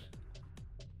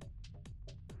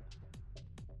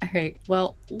 All right.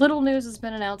 Well, little news has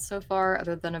been announced so far,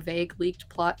 other than a vague leaked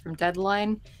plot from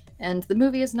Deadline, and the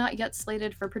movie is not yet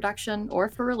slated for production or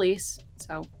for release.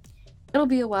 So it'll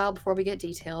be a while before we get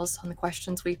details on the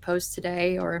questions we've posed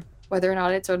today, or whether or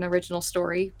not it's an original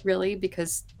story, really,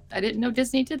 because I didn't know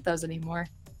Disney did those anymore.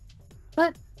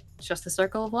 But It's just the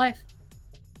circle of life.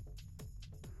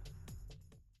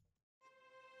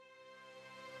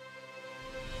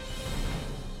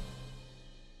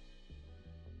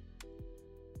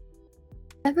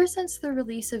 Ever since the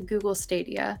release of Google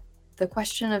Stadia, the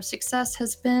question of success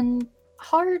has been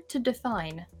hard to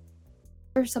define.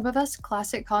 For some of us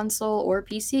classic console or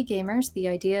PC gamers, the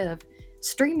idea of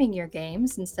streaming your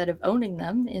games instead of owning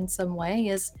them in some way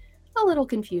is a little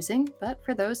confusing, but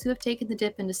for those who have taken the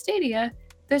dip into Stadia,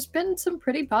 there's been some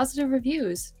pretty positive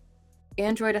reviews.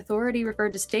 Android Authority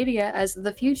referred to Stadia as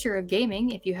the future of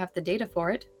gaming if you have the data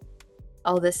for it.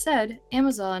 All this said,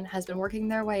 Amazon has been working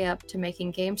their way up to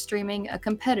making game streaming a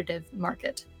competitive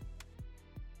market.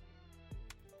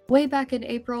 Way back in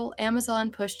April,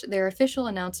 Amazon pushed their official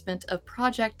announcement of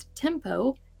Project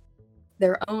Tempo,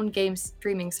 their own game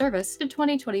streaming service, to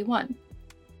 2021.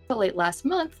 But late last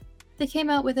month, they came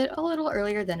out with it a little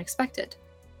earlier than expected.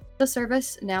 The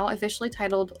service, now officially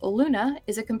titled Luna,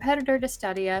 is a competitor to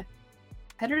Stadia,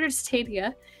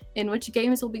 in which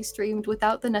games will be streamed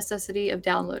without the necessity of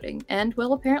downloading, and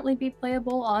will apparently be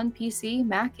playable on PC,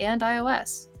 Mac, and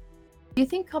iOS. Do you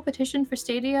think competition for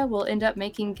Stadia will end up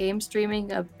making game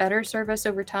streaming a better service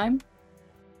over time?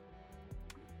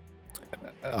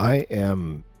 I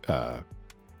am. I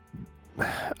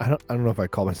don't know if I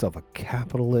call myself a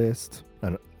capitalist.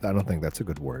 I don't think that's a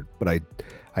good word, but I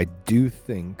do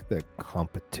think that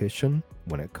competition,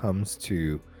 when it comes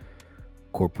to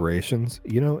corporations,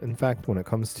 in fact, when it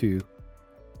comes to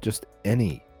just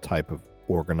any type of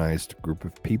organized group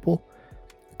of people,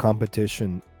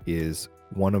 competition is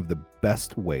one of the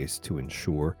best ways to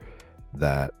ensure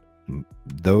that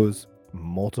those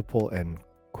multiple and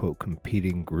quote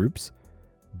competing groups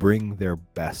bring their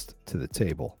best to the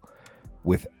table.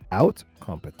 Without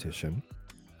competition,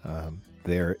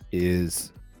 there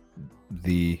is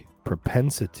the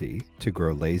propensity to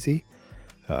grow lazy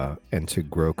and to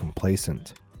grow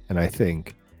complacent. And I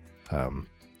think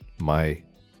I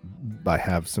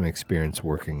have some experience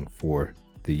working for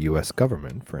the US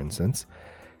government, for instance,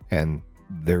 and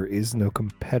there is no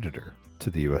competitor to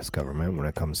the US government when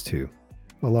it comes to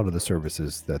a lot of the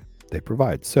services that they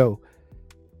provide. So,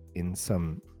 in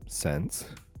some sense,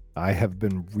 I have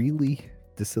been really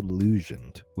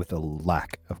disillusioned with a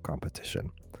lack of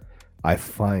competition. I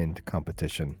find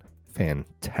competition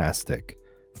fantastic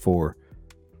for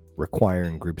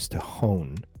requiring groups to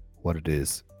hone what it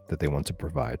is that they want to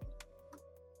provide.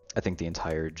 I think the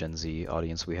entire Gen Z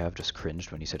audience we have just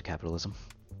cringed when you said capitalism.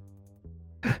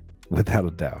 Without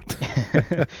a doubt.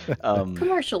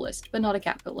 Commercialist, but not a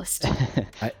capitalist.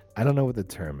 I don't know what the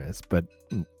term is, but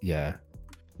yeah.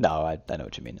 No, I know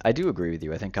what you mean. I do agree with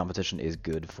you. I think competition is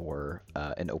good for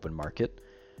an open market.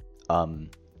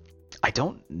 I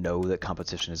don't know that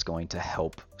competition is going to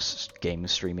help game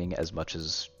streaming as much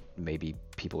as maybe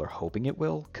people are hoping it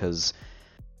will, because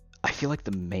I feel like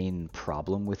the main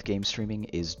problem with game streaming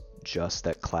is just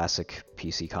that classic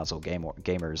PC console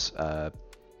gamers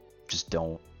just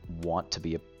don't want to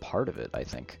be a part of it, I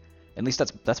think. At least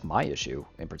that's my issue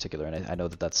in particular, and I know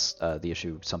that that's the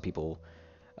issue some people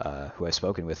who I've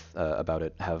spoken with about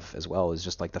it have as well, is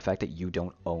just like the fact that you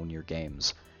don't own your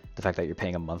games. The fact that you're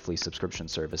paying a monthly subscription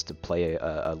service to play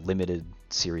a limited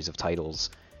series of titles,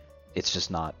 it's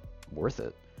just not worth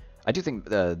it. I do think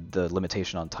the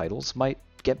limitation on titles might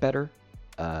get better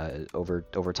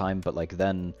over time, but like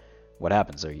then what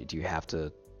happens? Do you have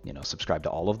to subscribe to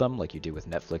all of them like you do with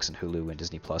Netflix and Hulu and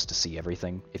Disney Plus to see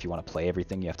everything? If you want to play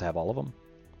everything, you have to have all of them.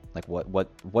 Like what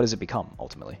does it become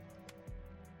ultimately?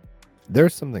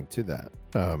 There's something to that,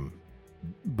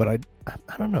 but I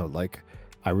don't know. Like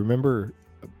I remember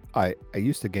I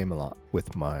used to game a lot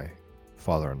with my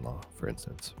father-in-law, for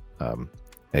instance,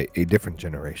 a different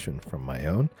generation from my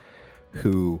own,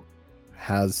 who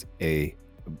has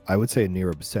I would say a near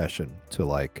obsession to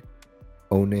like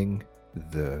owning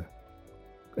the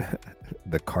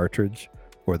cartridge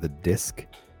or the disc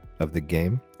of the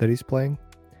game that he's playing,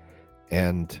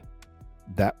 and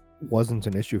that wasn't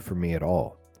an issue for me at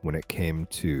all when it came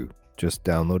to just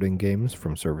downloading games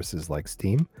from services like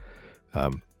Steam.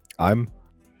 I'm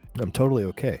totally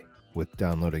okay with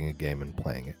downloading a game and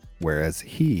playing it, whereas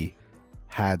he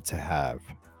had to have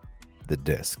the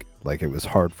disc. Like it was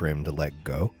hard for him to let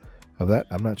go of that.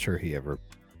 I'm not sure he ever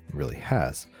really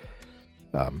has.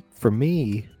 For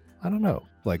me, I don't know,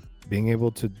 like being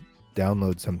able to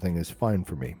download something is fine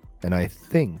for me. And I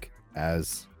think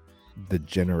as the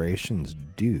generations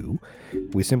do,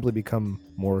 we simply become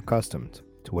more accustomed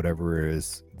to whatever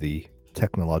is the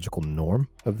technological norm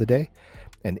of the day.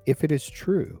 And if it is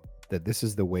true that this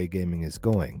is the way gaming is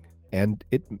going, and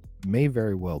it may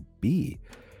very well be,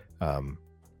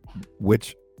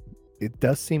 which it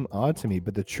does seem odd to me,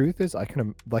 but the truth is I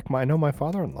know my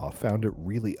father-in-law found it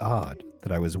really odd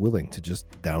that I was willing to just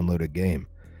download a game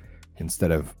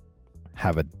instead of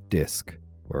have a disc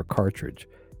or a cartridge.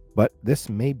 But this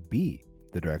may be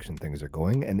the direction things are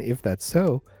going, and if that's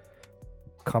so,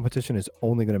 competition is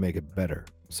only going to make it better.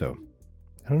 So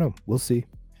I don't know, we'll see.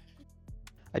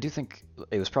 I do think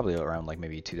it was probably around like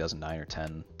maybe 2009 or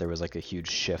 10. There was like a huge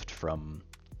shift from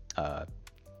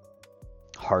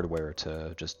hardware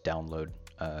to just download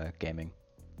gaming,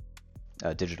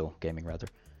 digital gaming rather.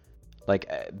 Like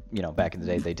back in the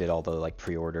day they did all the like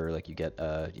pre-order, like you get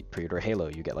you pre-order Halo,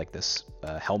 you get like this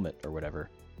helmet or whatever.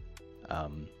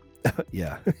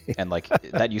 Yeah. And like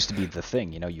that used to be the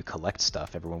thing, you collect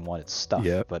stuff. Everyone wanted stuff.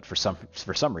 Yep. But for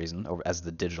some reason, as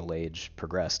the digital age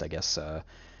progressed, I guess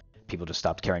people just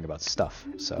stopped caring about stuff.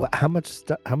 So Well, how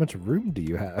much room do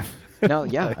you have? no,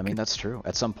 yeah, I mean that's true.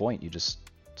 At some point, you just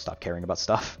stop caring about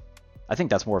stuff. I think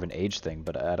that's more of an age thing,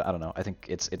 but I don't know. I think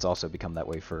it's also become that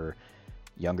way for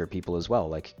younger people as well.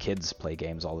 Like kids play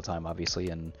games all the time, obviously,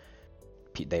 and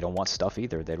they don't want stuff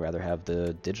either. They'd rather have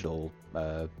the digital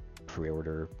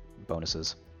pre-order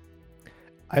bonuses.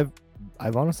 I've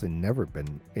honestly never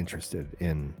been interested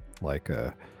in like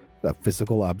a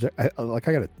physical object. I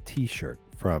got a T-shirt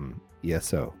from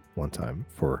ESO one time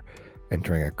for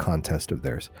entering a contest of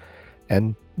theirs,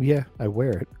 and yeah, I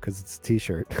wear it because it's a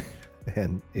T-shirt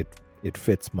and it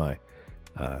fits my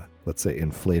let's say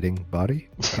inflating body.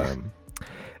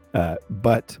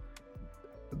 But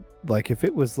like if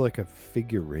it was like a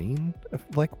figurine,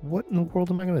 like what in the world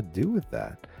am I going to do with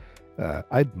that?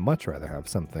 I'd much rather have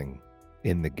something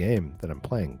in the game that I'm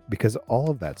playing, because all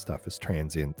of that stuff is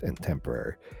transient and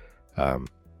temporary.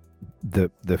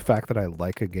 The fact that I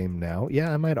like a game now,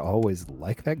 yeah, I might always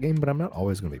like that game, but I'm not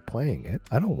always going to be playing it.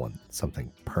 I don't want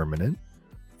something permanent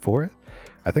for it.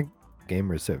 I think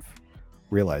gamers have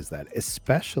realized that,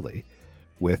 especially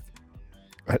with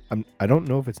I don't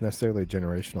know if it's necessarily a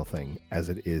generational thing, as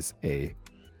it is a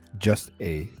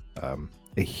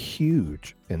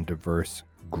huge and diverse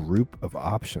group of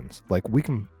options. Like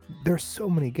there's so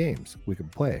many games we can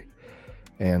play,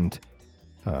 and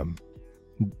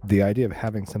the idea of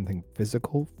having something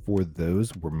physical for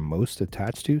those we're most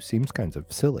attached to seems kind of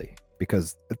silly,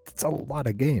 because it's a lot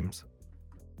of games.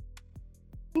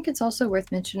 I think it's also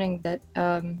worth mentioning that,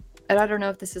 and I don't know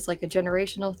if this is like a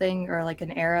generational thing or like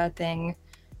an era thing,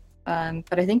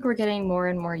 but I think we're getting more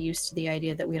and more used to the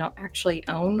idea that we don't actually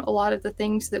own a lot of the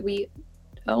things that we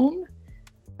own,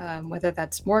 whether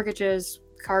that's mortgages,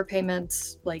 car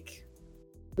payments. Like,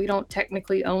 we don't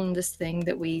technically own this thing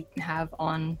that we have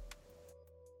on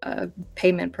a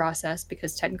payment process,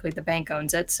 because technically the bank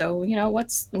owns it. So,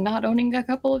 what's not owning a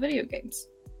couple of video games?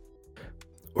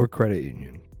 Or credit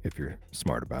union, if you're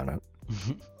smart about it.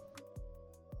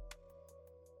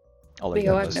 All our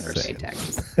Leo, young I've never listeners, paid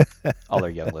taxes. all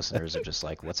our young listeners are just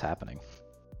like, what's happening?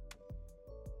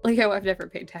 Leo, I've never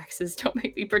paid taxes. Don't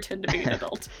make me pretend to be an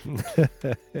adult.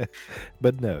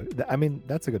 But no, I mean,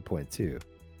 that's a good point too.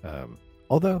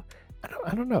 Although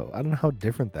I don't know how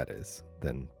different that is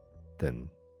than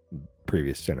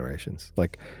previous generations.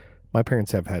 Like, my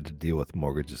parents have had to deal with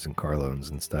mortgages and car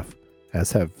loans and stuff,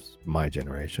 as have my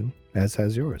generation, as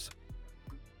has yours.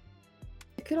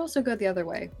 It could also go the other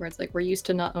way, where it's like we're used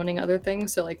to not owning other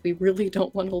things, so like we really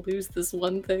don't want to lose this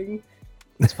one thing.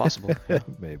 It's possible. Yeah.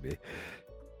 Maybe.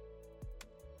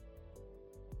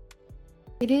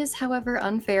 It is, however,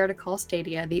 unfair to call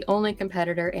Stadia the only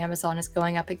competitor Amazon is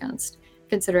going up against,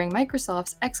 considering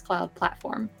Microsoft's xCloud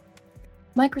platform.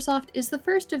 Microsoft is the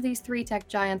first of these three tech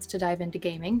giants to dive into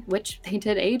gaming, which they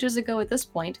did ages ago at this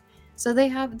point, so they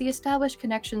have the established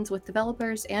connections with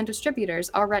developers and distributors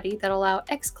already that allow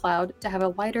xCloud to have a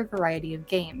wider variety of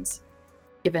games.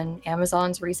 Given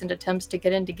Amazon's recent attempts to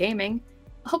get into gaming,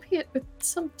 albeit with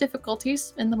some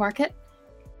difficulties in the market,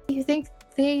 do you think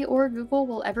they or Google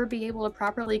will ever be able to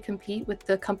properly compete with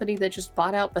the company that just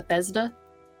bought out Bethesda?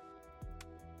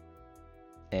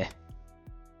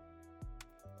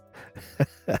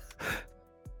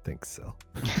 Think so.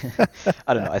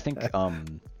 I don't know. I think,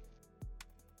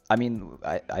 I mean,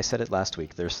 I said it last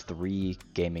week. There's three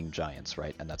gaming giants,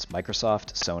 right? And that's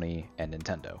Microsoft, Sony, and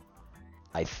Nintendo.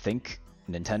 I think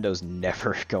Nintendo's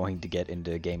never going to get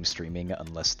into game streaming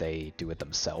unless they do it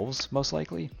themselves, most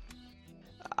likely.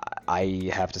 I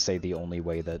have to say the only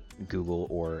way that Google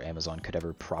or Amazon could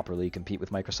ever properly compete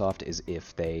with Microsoft is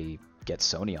if they get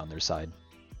Sony on their side.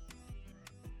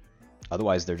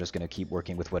 Otherwise, they're just going to keep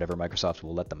working with whatever Microsoft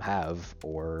will let them have,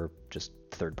 or just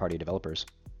third-party developers.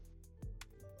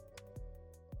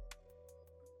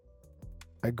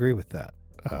 I agree with that.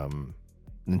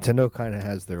 Nintendo kind of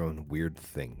has their own weird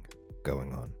thing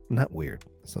going on. Not weird.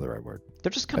 That's not the right word.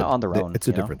 They're just kind of on their own. It's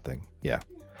a different thing. Yeah.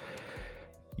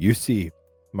 You see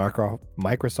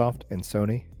Microsoft and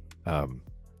Sony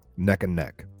neck and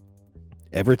neck.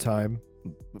 Every time,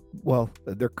 well,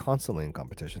 they're constantly in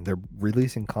competition. They're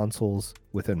releasing consoles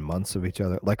within months of each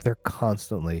other. Like, they're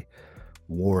constantly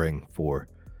warring for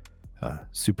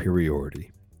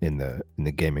superiority in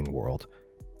the gaming world.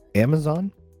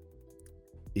 Amazon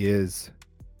is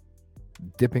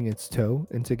dipping its toe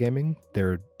into gaming.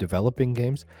 They're developing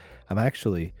games. I'm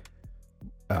actually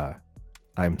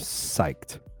I'm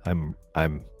psyched. I'm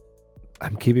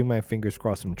keeping my fingers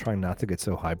crossed. I'm trying not to get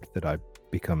so hyped that I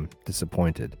become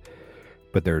disappointed.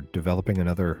 But they're developing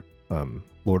another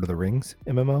Lord of the Rings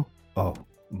MMO. Oh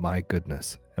my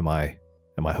goodness, am I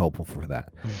hopeful for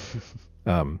that?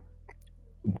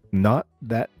 Not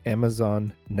that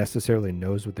Amazon necessarily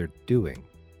knows what they're doing,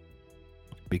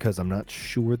 because I'm not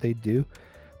sure they do,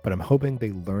 but I'm hoping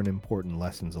they learn important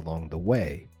lessons along the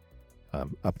way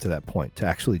up to that point to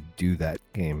actually do that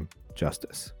game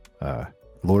justice.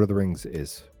 Lord of the Rings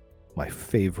is my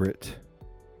favorite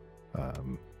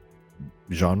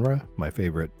genre, my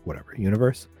favorite whatever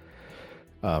universe.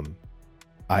 I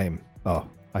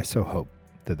so hope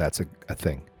that that's a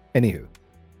thing. Anywho,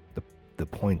 the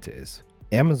point is,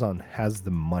 Amazon has the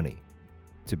money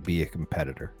to be a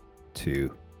competitor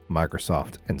to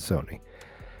Microsoft and Sony.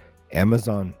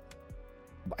 Amazon,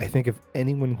 I think if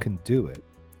anyone can do it,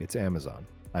 it's Amazon.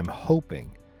 I'm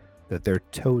hoping that their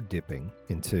toe dipping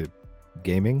into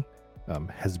gaming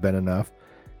has been enough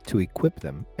to equip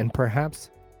them, and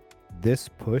perhaps this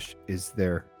push is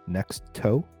their next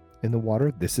toe in the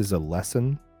water. This is a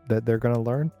lesson that they're going to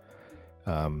learn,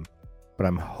 but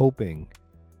I'm hoping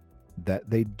that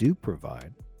they do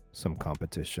provide some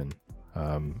competition.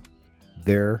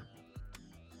 They're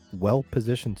well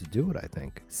positioned to do it, I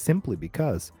think, simply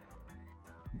because,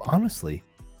 honestly,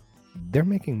 they're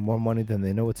making more money than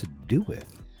they know what to do with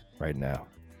right now.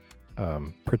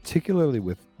 Particularly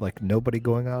with like nobody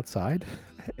going outside,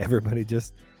 everybody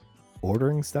just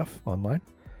ordering stuff online.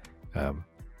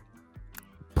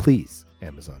 Please,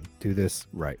 Amazon, do this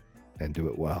right and do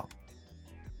it well.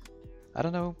 I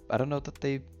don't know that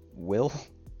they will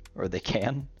or they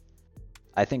can.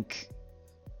 I think,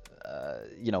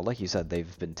 like you said,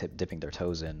 they've been dipping their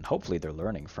toes in. Hopefully they're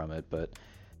learning from it, but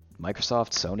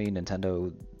Microsoft, Sony,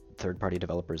 Nintendo, third-party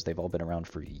developers, they've all been around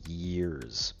for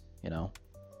years,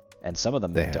 and some of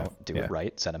them don't do it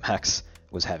right. ZeniMax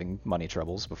was having money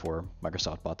troubles before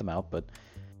Microsoft bought them out, but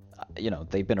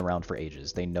they've been around for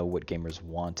ages. They know what gamers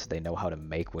want. They know how to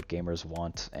make what gamers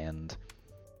want, and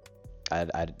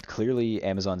clearly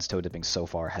Amazon's toe dipping so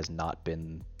far has not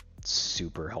been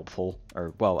super helpful,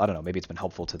 or well, I don't know, maybe it's been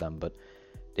helpful to them, but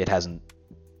it hasn't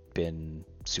been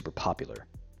super popular.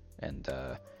 And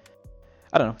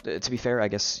I don't know, to be fair, I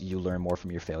guess you learn more from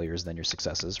your failures than your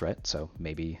successes, right? So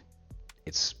maybe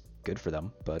it's good for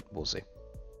them, but we'll see.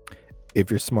 If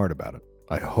you're smart about it.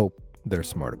 I hope they're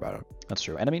smart about it. That's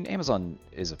true. And I mean, Amazon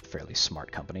is a fairly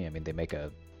smart company. I mean, they make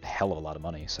a hell of a lot of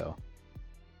money, so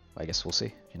I guess we'll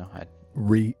see.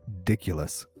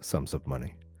 Ridiculous sums of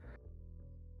money.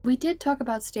 We did talk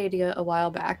about Stadia a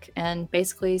while back and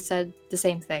basically said the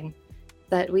same thing,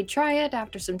 that we'd try it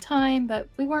after some time, but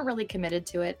we weren't really committed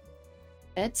to it.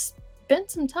 It's been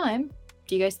some time.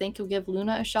 Do you guys think you'll give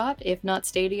Luna a shot, if not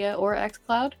Stadia or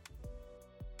xCloud?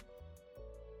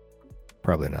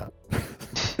 Probably not.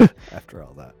 After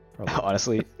all that.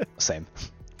 Honestly, same.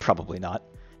 Probably not.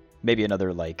 Maybe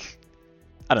another, I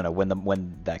don't know,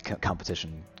 when that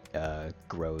competition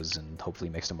grows and hopefully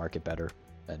makes the market better,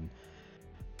 and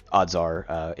odds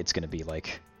are it's going to be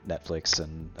like Netflix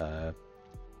and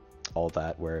all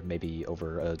that, where maybe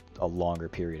over a longer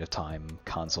period of time,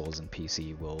 consoles and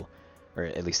PC will, or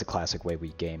at least the classic way we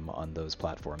game on those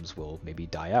platforms, will maybe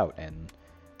die out, and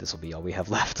this will be all we have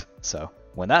left. So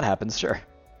when that happens, sure.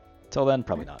 Till then,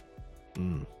 probably not.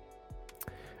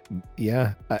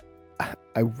 Yeah,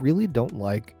 I really don't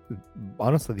like,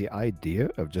 honestly, the idea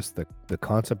of just the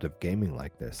concept of gaming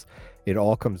like this. It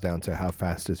all comes down to how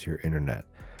fast is your internet.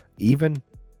 Even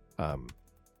a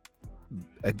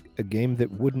game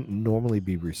that wouldn't normally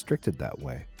be restricted that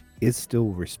way is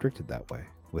still restricted that way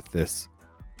with this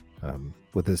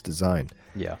design.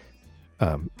 Yeah.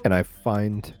 And I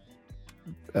find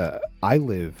I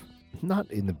live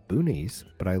not in the boonies,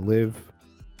 but I live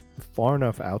far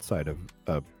enough outside of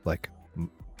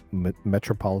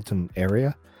metropolitan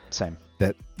area. Same.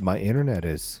 That my internet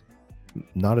is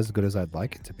not as good as I'd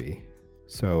like it to be.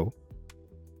 So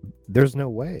there's no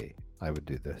way I would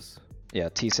do this. Yeah,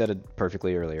 T said it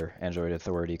perfectly earlier. Android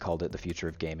Authority called it the future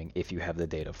of gaming if you have the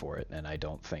data for it, and I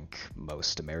don't think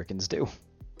most Americans do.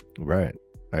 Right.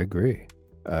 I agree.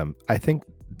 I think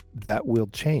that will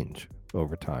change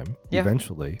over time. Yeah.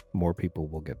 Eventually, more people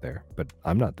will get there, but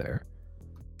I'm not there.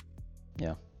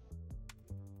 Yeah.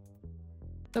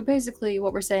 So basically,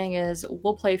 what we're saying is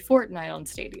we'll play Fortnite on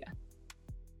Stadia.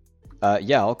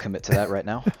 Yeah, I'll commit to that right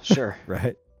now. Sure.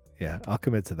 Right? Yeah, I'll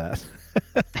commit to that.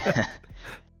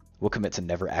 We'll commit to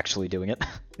never actually doing it.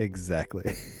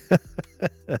 Exactly.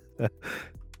 The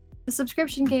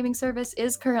subscription gaming service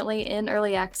is currently in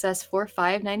early access for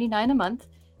 $5.99 a month,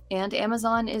 and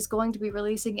Amazon is going to be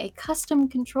releasing a custom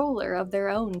controller of their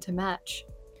own to match.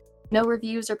 No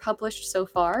reviews are published so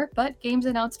far, but games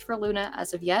announced for Luna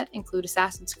as of yet include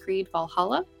Assassin's Creed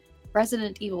Valhalla,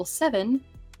 Resident Evil 7,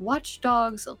 Watch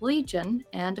Dogs Legion,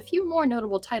 and a few more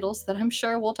notable titles that I'm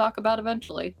sure we'll talk about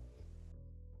eventually.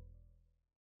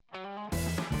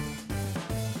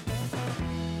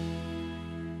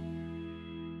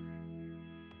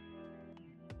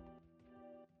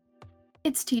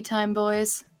 It's tea time,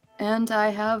 boys, and I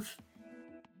have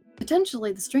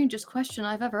potentially the strangest question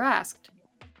I've ever asked.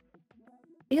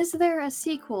 Is there a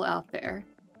sequel out there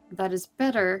that is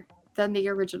better than the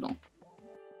original?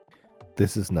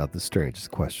 This is not the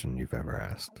strangest question you've ever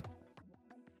asked.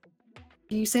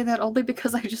 Do you say that only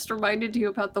because I just reminded you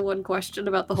about the one question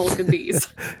about the Hulk and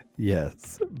bees?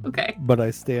 Yes. Okay. But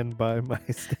I stand by my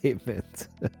statement.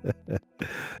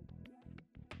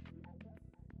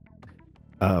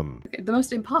 Okay, the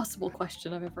most impossible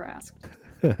question I've ever asked.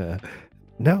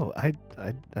 No, I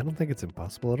don't think it's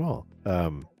impossible at all.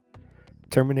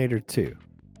 Terminator 2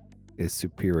 is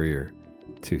superior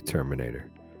to Terminator.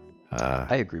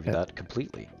 I agree with that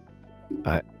completely.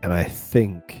 I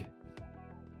think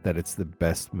that it's the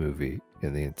best movie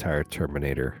in the entire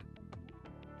Terminator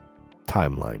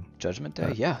timeline. Judgment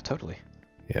Day? Yeah, totally.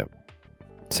 Yep.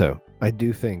 So I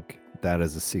do think that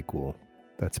as a sequel,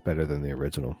 that's better than the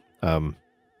original.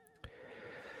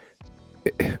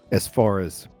 As far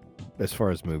as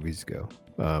movies go,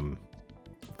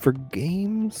 for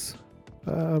games,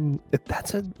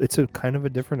 it's a kind of a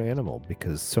different animal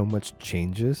because so much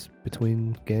changes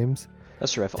between games.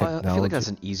 That's true. I feel like that's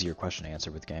an easier question to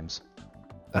answer with games.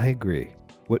 I agree.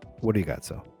 What do you got,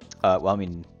 so? Well, I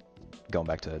mean, going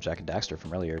back to Jak and Daxter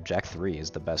from earlier, Jak 3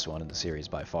 is the best one in the series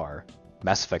by far.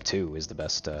 Mass Effect 2 is the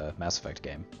best Mass Effect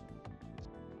game.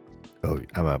 Oh,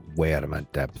 I'm way out of my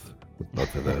depth with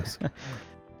both of those.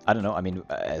 I don't know. I mean,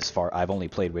 I've only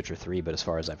played Witcher 3, but as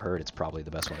far as I've heard, it's probably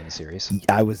the best one in the series.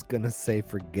 I was gonna say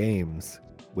for games,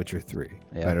 Witcher 3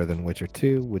 better than Witcher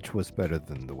 2, which was better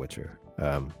than The Witcher.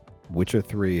 Witcher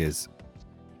 3 is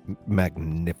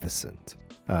magnificent.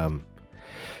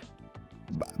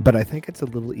 But I think it's a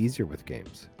little easier with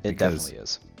games. It definitely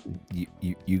is.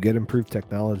 You get improved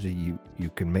technology. You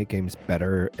can make games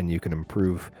better, and you can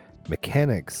improve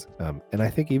mechanics. And I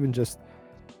think even just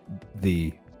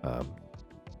the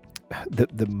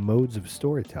modes of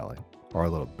storytelling are a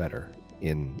little better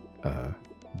in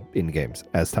games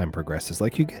as time progresses.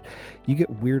 Like you get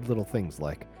weird little things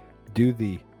like, do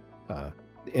the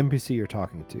NPC you're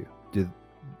talking to,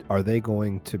 are they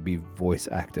going to be voice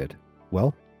acted?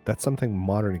 Well, that's something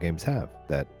modern games have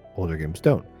that older games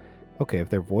don't. Okay, if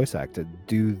they're voice acted,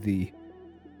 do the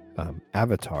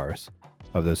avatars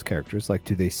of those characters, like,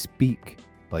 do they speak?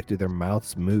 Like, do their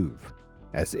mouths move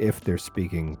as if they're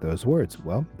speaking those words?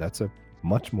 Well, that's a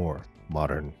much more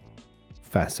modern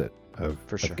facet of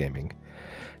gaming.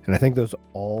 And I think those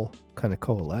all kind of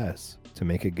coalesce to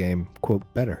make a game, quote,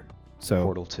 better. So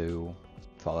Portal 2,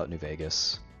 Fallout New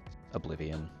Vegas,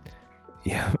 Oblivion.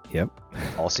 Yeah, yep.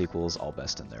 All sequels, all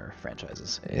best in their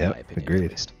franchises, in my opinion, agreed.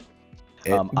 at least.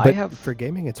 But for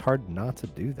gaming, it's hard not to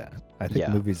do that. I think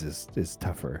movies is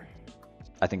tougher.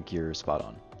 I think you're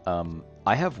spot on.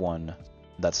 I have one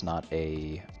that's not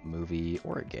a movie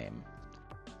or a game.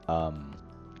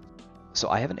 So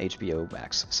I have an HBO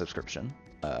Max subscription,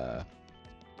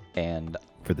 and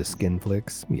for the skin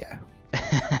flicks, yeah.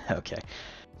 Okay.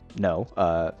 No,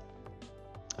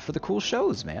 for the cool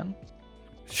shows, man.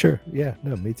 Sure, yeah,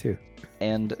 no, me too.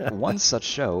 And one such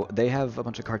show, they have a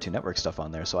bunch of Cartoon Network stuff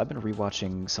on there, so I've been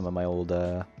rewatching some of my old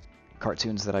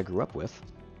cartoons that I grew up with.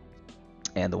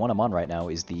 And the one I'm on right now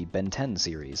is the Ben 10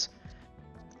 series.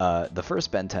 The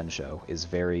first Ben 10 show is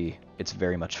very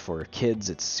much for kids.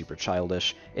 It's super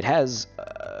childish. It has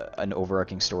an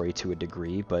overarching story to a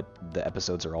degree, but the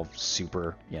episodes are all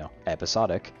super,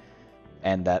 episodic.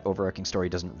 And that overarching story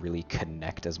doesn't really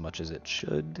connect as much as it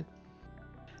should.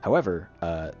 However,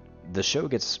 the show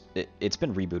it's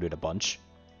been rebooted a bunch,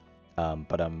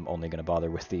 but I'm only going to bother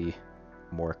with the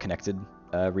more connected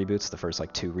reboots, the first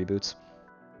 2 reboots.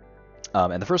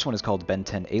 And the first one is called Ben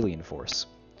 10 Alien Force.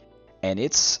 And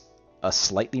it's a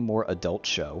slightly more adult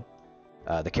show.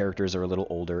 The characters are a little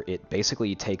older. It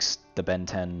basically takes the Ben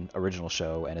 10 original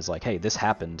show and is like, hey, this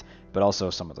happened, but also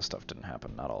some of the stuff didn't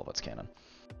happen. Not all of it's canon.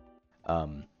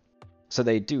 So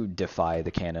they do defy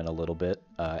the canon a little bit,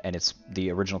 and it's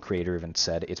the original creator even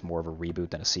said it's more of a reboot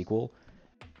than a sequel,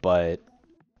 but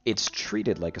it's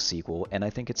treated like a sequel, and I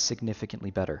think it's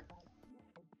significantly better.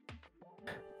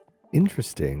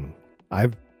 Interesting.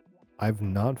 I've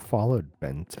not followed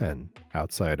Ben 10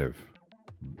 outside of,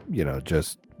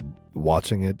 just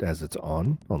watching it as it's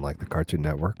on like the Cartoon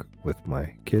Network with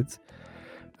my kids.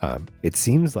 It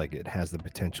seems like it has the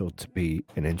potential to be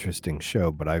an interesting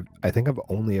show, but I think I've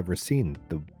only ever seen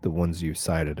the ones you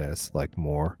cited as like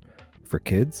more for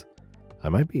kids. I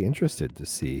might be interested to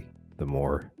see the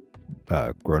more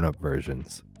grown-up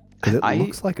versions. 'Cause it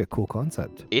looks like a cool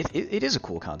concept. It is a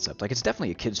cool concept. Like, it's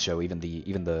definitely a kids show. Even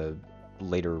the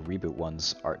later reboot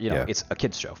ones are, it's a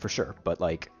kids show for sure. But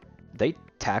like, they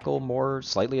tackle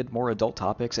slightly more adult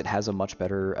topics. It has a much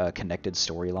better connected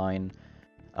storyline.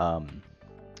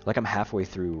 Like, I'm halfway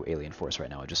through Alien Force right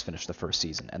now. I just finished the first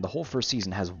season, and the whole first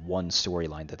season has one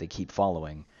storyline that they keep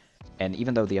following. And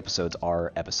even though the episodes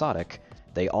are episodic,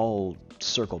 they all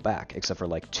circle back, except for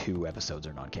like 2 episodes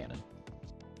are non-canon.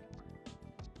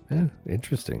 Yeah,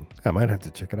 interesting. I might have to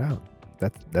check it out.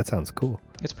 That sounds cool.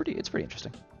 It's pretty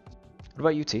interesting. What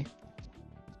about you, T?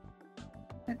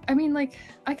 I mean, like,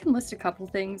 I can list a couple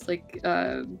things. Like,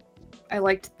 I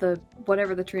liked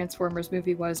whatever the Transformers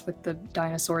movie was with the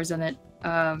dinosaurs in it.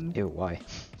 Ew, why?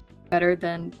 Better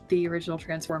than the original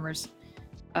Transformers.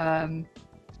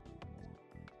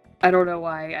 I don't know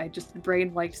why. I just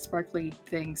brain liked sparkly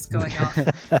things going off.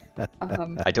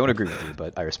 I don't agree with you,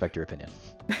 but I respect your opinion.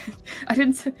 I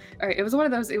didn't. All right, it was one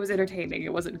of those. It was entertaining.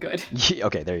 It wasn't good.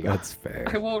 Okay, there you go. That's fair.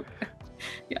 I won't.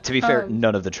 Yeah. To be fair,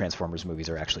 none of the Transformers movies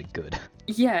are actually good.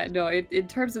 Yeah, no. In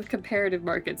terms of comparative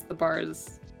markets, the bar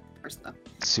is low.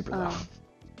 Super low.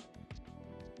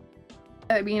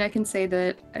 I mean, I can say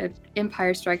that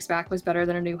Empire Strikes Back was better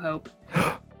than A New Hope.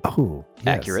 Oh, yes.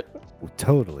 Accurate.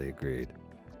 Totally agreed.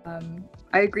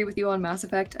 I agree with you on Mass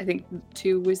Effect. I think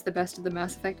 2 was the best of the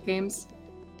Mass Effect games.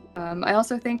 I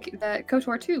also think that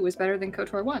KOTOR 2 was better than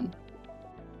KOTOR 1.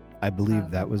 I believe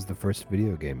that was the first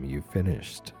video game you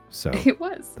finished. So it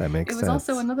was. That makes sense. It was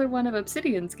also another one of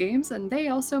Obsidian's games, and they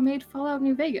also made Fallout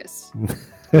New Vegas.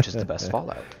 Which is the best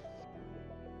Fallout.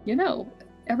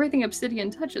 Everything Obsidian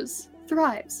touches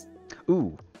thrives.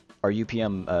 Ooh, our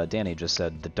UPM Danny just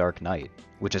said The Dark Knight,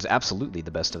 which is absolutely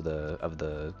the best of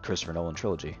the Christopher Nolan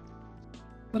trilogy.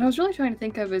 What I was really trying to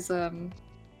think of is I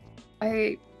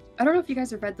don't know if you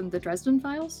guys have read them, the Dresden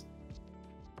Files.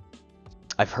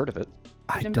 I've heard of it.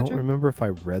 I don't remember if I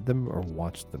read them or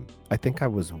watched them. I think I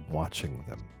was watching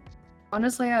them.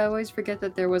 Honestly, I always forget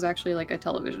that there was actually like a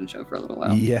television show for a little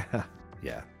while. Yeah.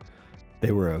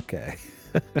 They were okay.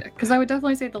 Because I would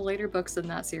definitely say the later books in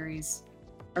that series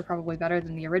are probably better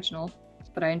than the original,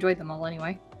 but I enjoyed them all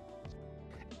anyway.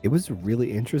 It was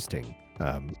really interesting.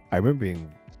 I remember being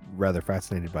rather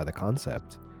fascinated by the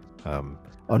concept.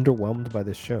 Underwhelmed by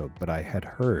this show, but I had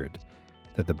heard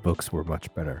that the books were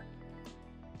much better.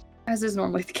 As is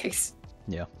normally the case.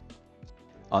 Yeah.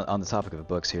 On the topic of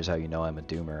books, here's how you know I'm a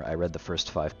doomer. I read the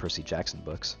first 5 Percy Jackson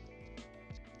books.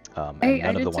 And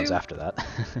none of the ones after that.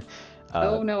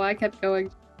 Oh no, I kept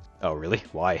going. Oh really?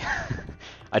 Why?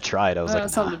 I tried. I was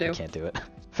like, nah, I can't do it.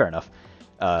 Fair enough.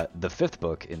 The 5th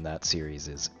book in that series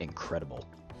is incredible.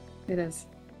 It is.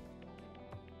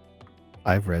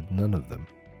 I've read none of them.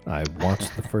 I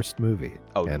watched the first movie.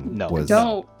 Oh, no.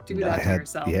 Don't do that to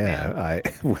yourself. Yeah, man.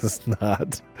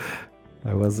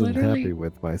 I wasn't happy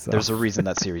with myself. There's a reason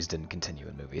that series didn't continue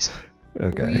in movies.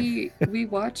 Okay. We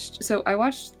watched, so I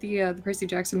watched the Percy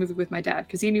Jackson movie with my dad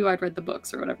because he knew I'd read the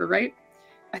books or whatever, right?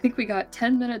 I think we got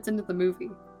 10 minutes into the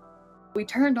movie. We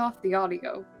turned off the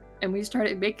audio and we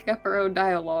started making up our own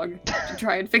dialogue to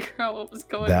try and figure out what was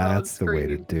going on. That's the way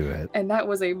to do it. And that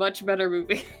was a much better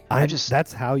movie.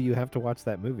 That's how you have to watch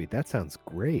that movie. That sounds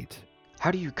great.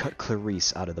 How do you cut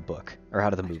Clarice out of the book or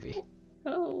out of the movie?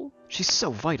 Oh. She's so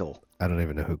vital. I don't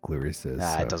even know who Clarice is.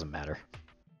 It doesn't matter.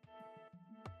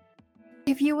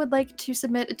 If you would like to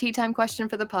submit a tea time question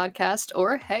for the podcast,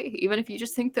 or hey, even if you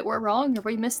just think that we're wrong or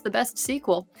we missed the best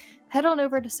sequel, head on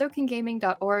over to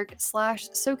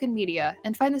sokengaming.org/sokenmedia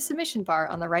and find the submission bar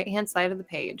on the right-hand side of the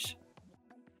page.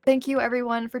 Thank you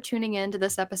everyone for tuning in to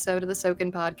this episode of the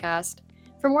Soken Podcast.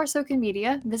 For more Soken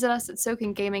Media, visit us at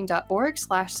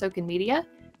sokengaming.org/sokenmedia,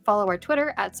 follow our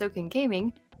Twitter at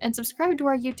sokengaming, and subscribe to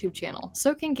our YouTube channel,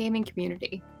 Soken Gaming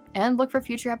Community. And look for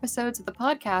future episodes of the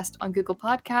podcast on Google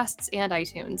Podcasts and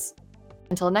iTunes.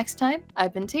 Until next time,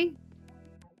 I've been T.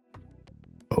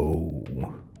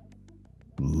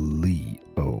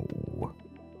 Leo.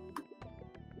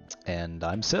 And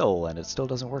I'm Syl, and it still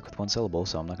doesn't work with one syllable,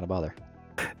 so I'm not going to bother.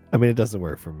 I mean, it doesn't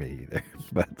work for me either,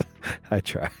 but I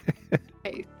try.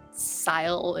 Okay,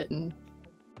 Sile and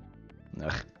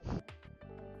Ugh.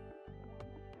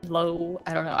 Low.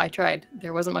 I don't know. I tried.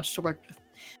 There wasn't much to work with.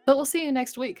 But we'll see you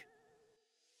next week.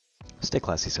 Stay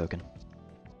classy, Soken.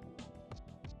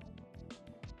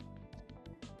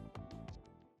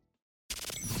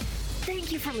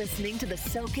 Thank you for listening to the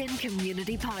Soken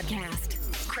Community Podcast.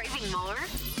 Craving more?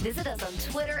 Visit us on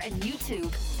Twitter and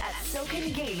YouTube at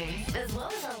Soken Gaming, as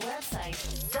well as our website,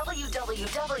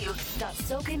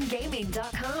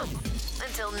 www.sokengaming.com.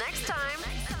 Until next time,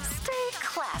 stay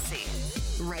classy.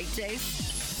 Right,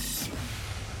 Jace?